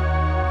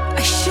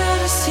 I should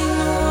have seen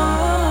the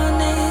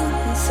warning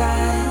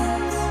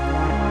signs.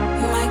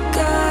 My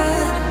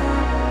God,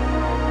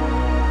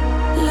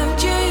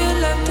 loved you, you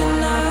loved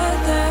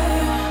another.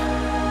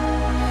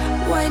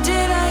 Why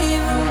did I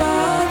even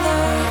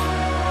bother?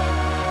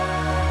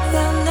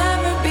 There'll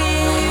never be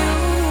you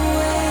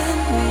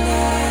and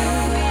I.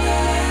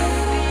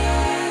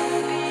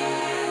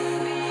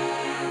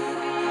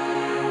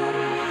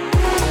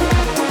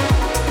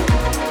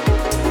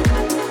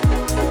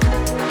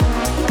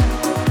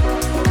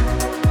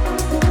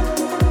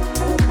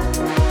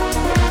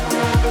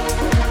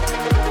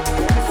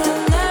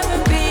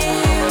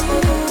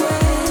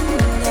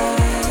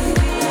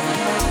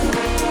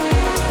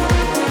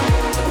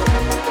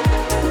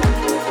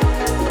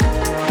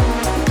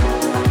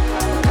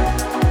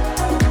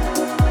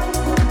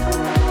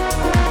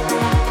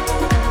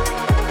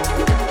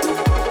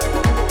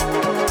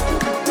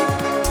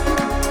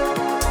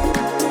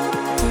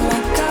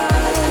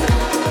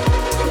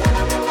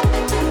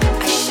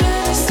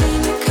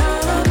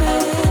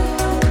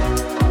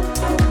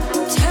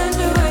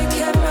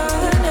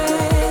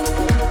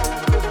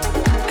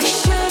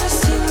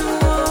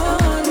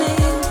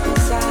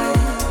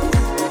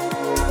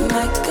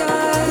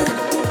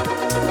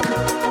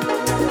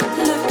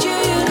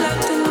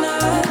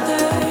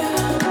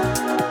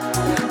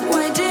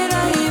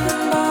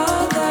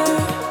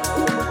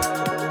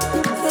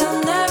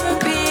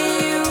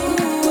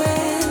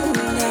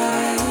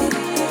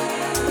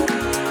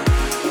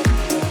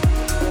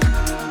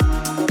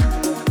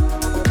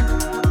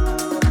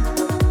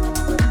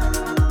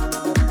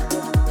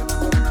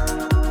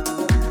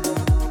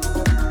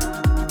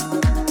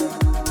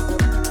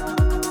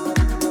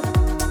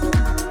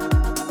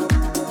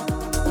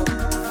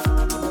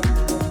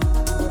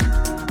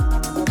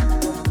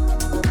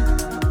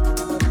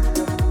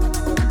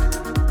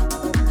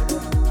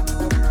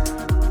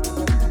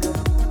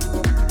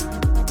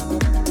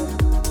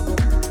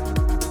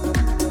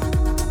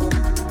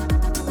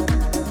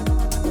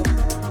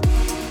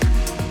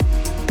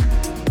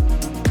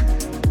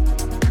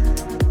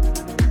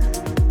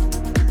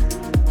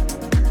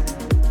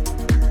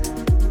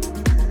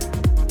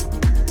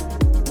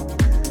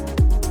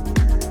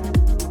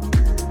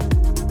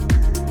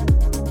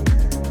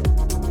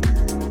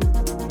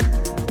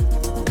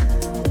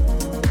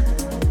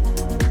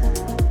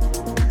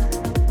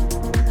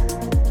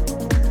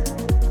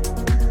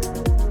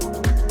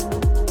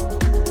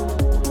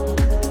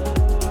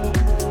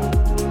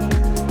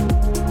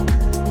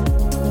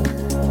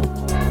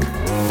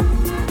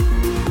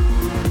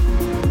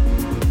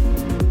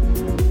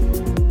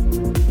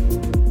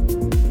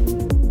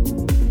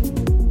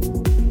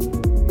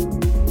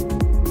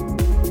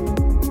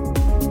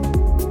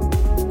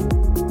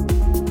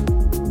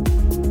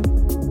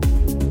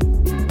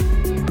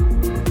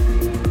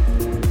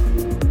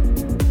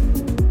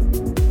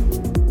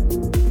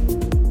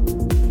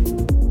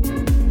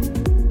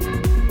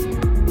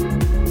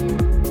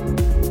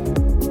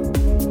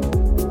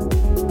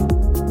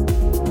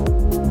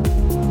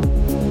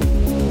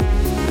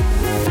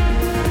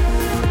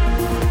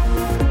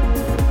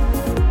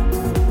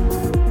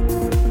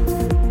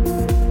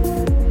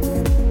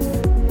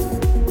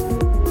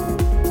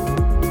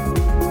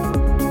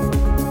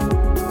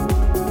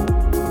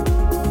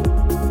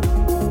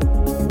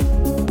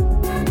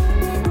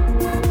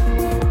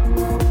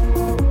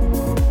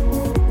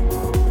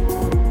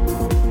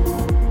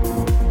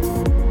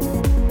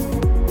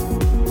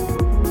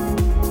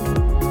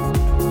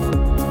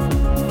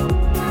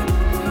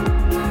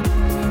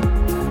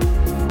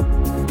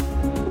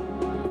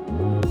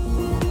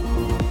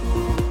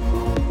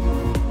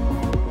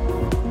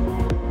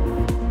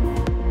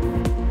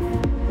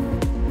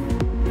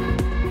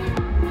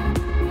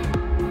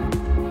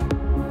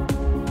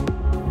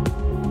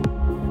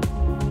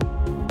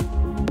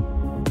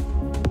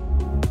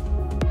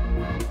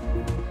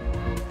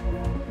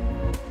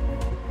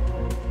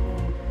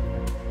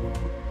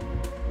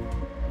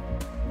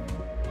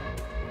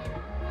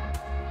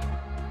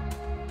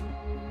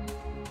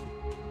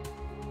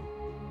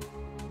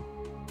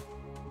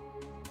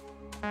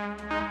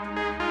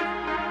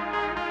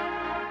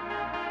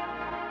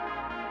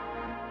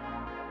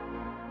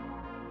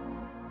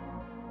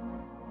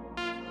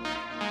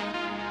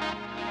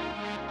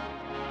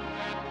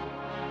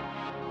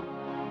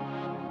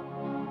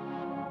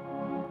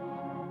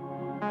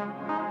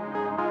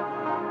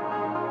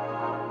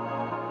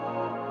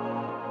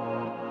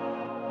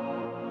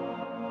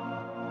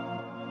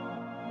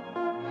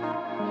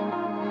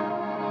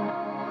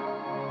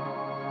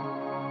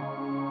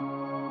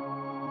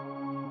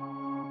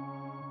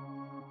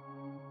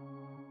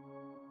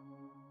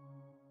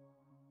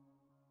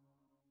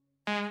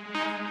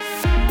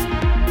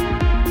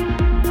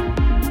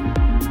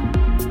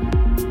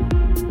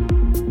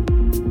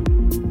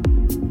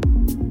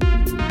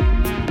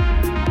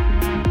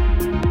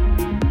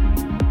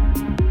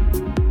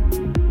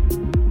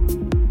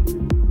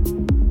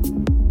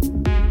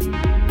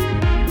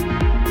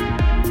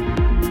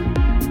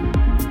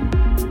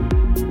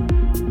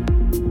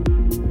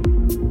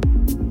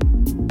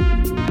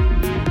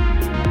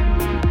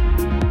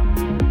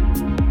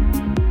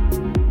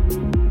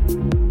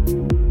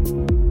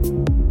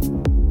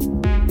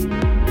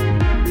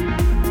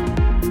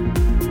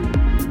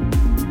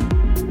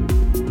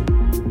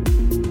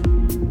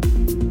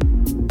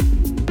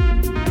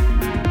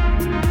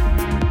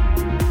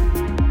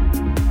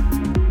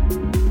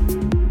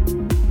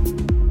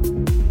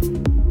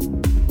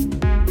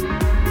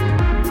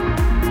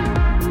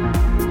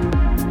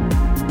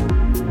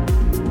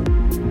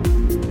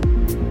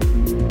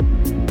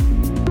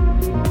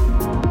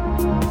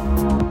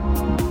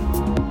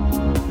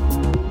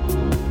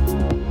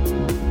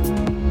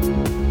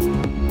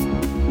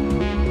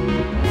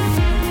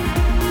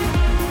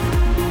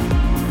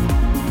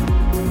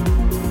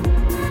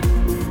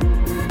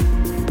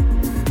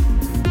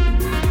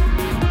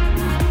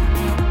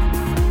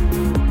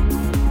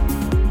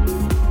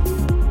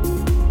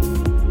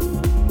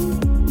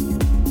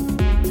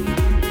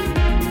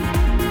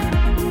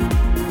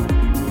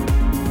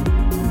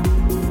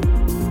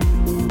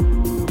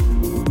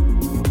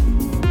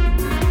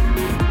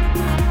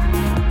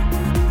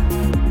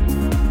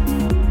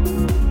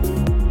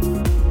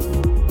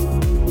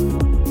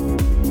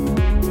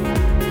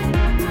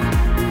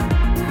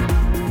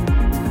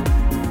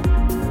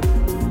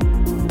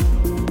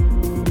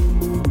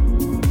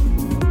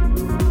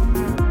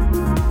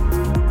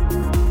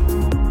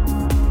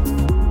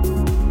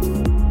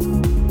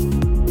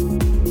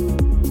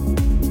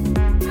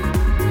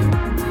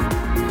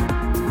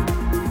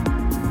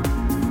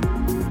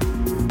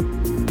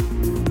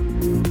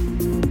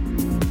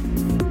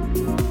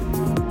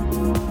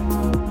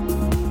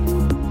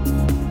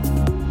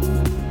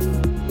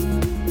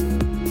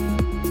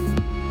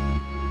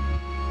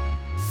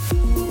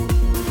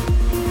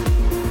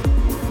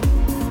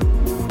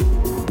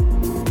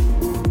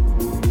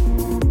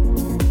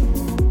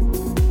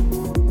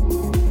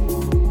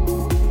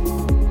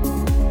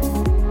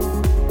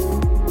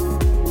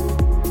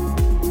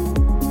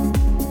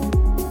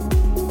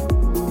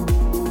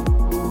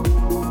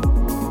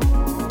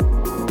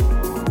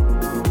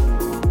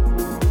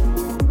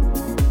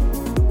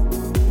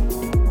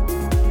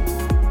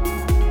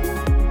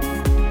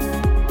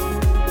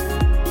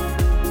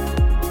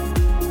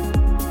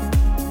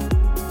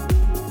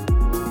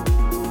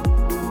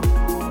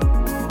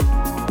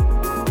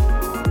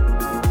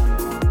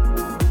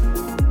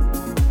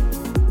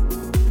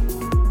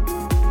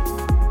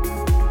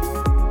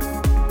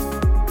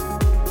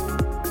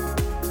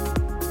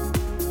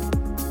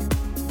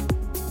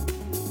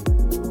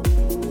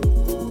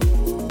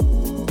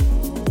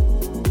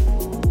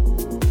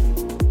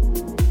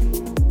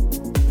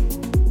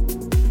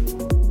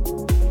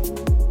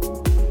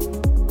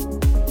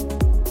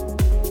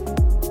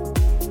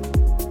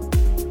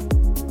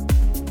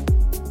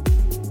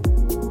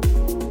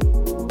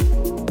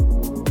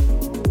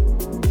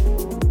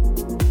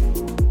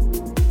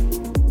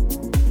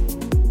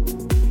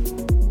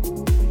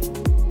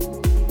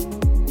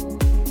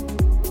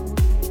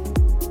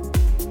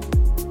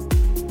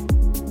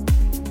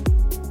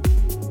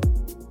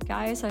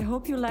 guys, I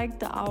hope you liked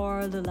the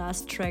hour. The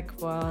last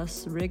track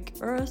was Rick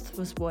Earth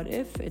with What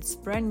If. It's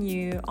brand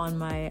new on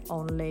my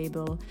own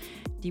label,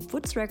 Deep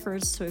Woods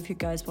Records. So if you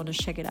guys want to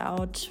check it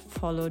out,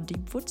 follow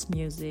Deep Woods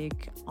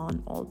Music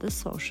on all the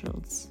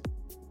socials.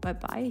 Bye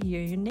bye,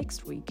 hear you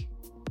next week.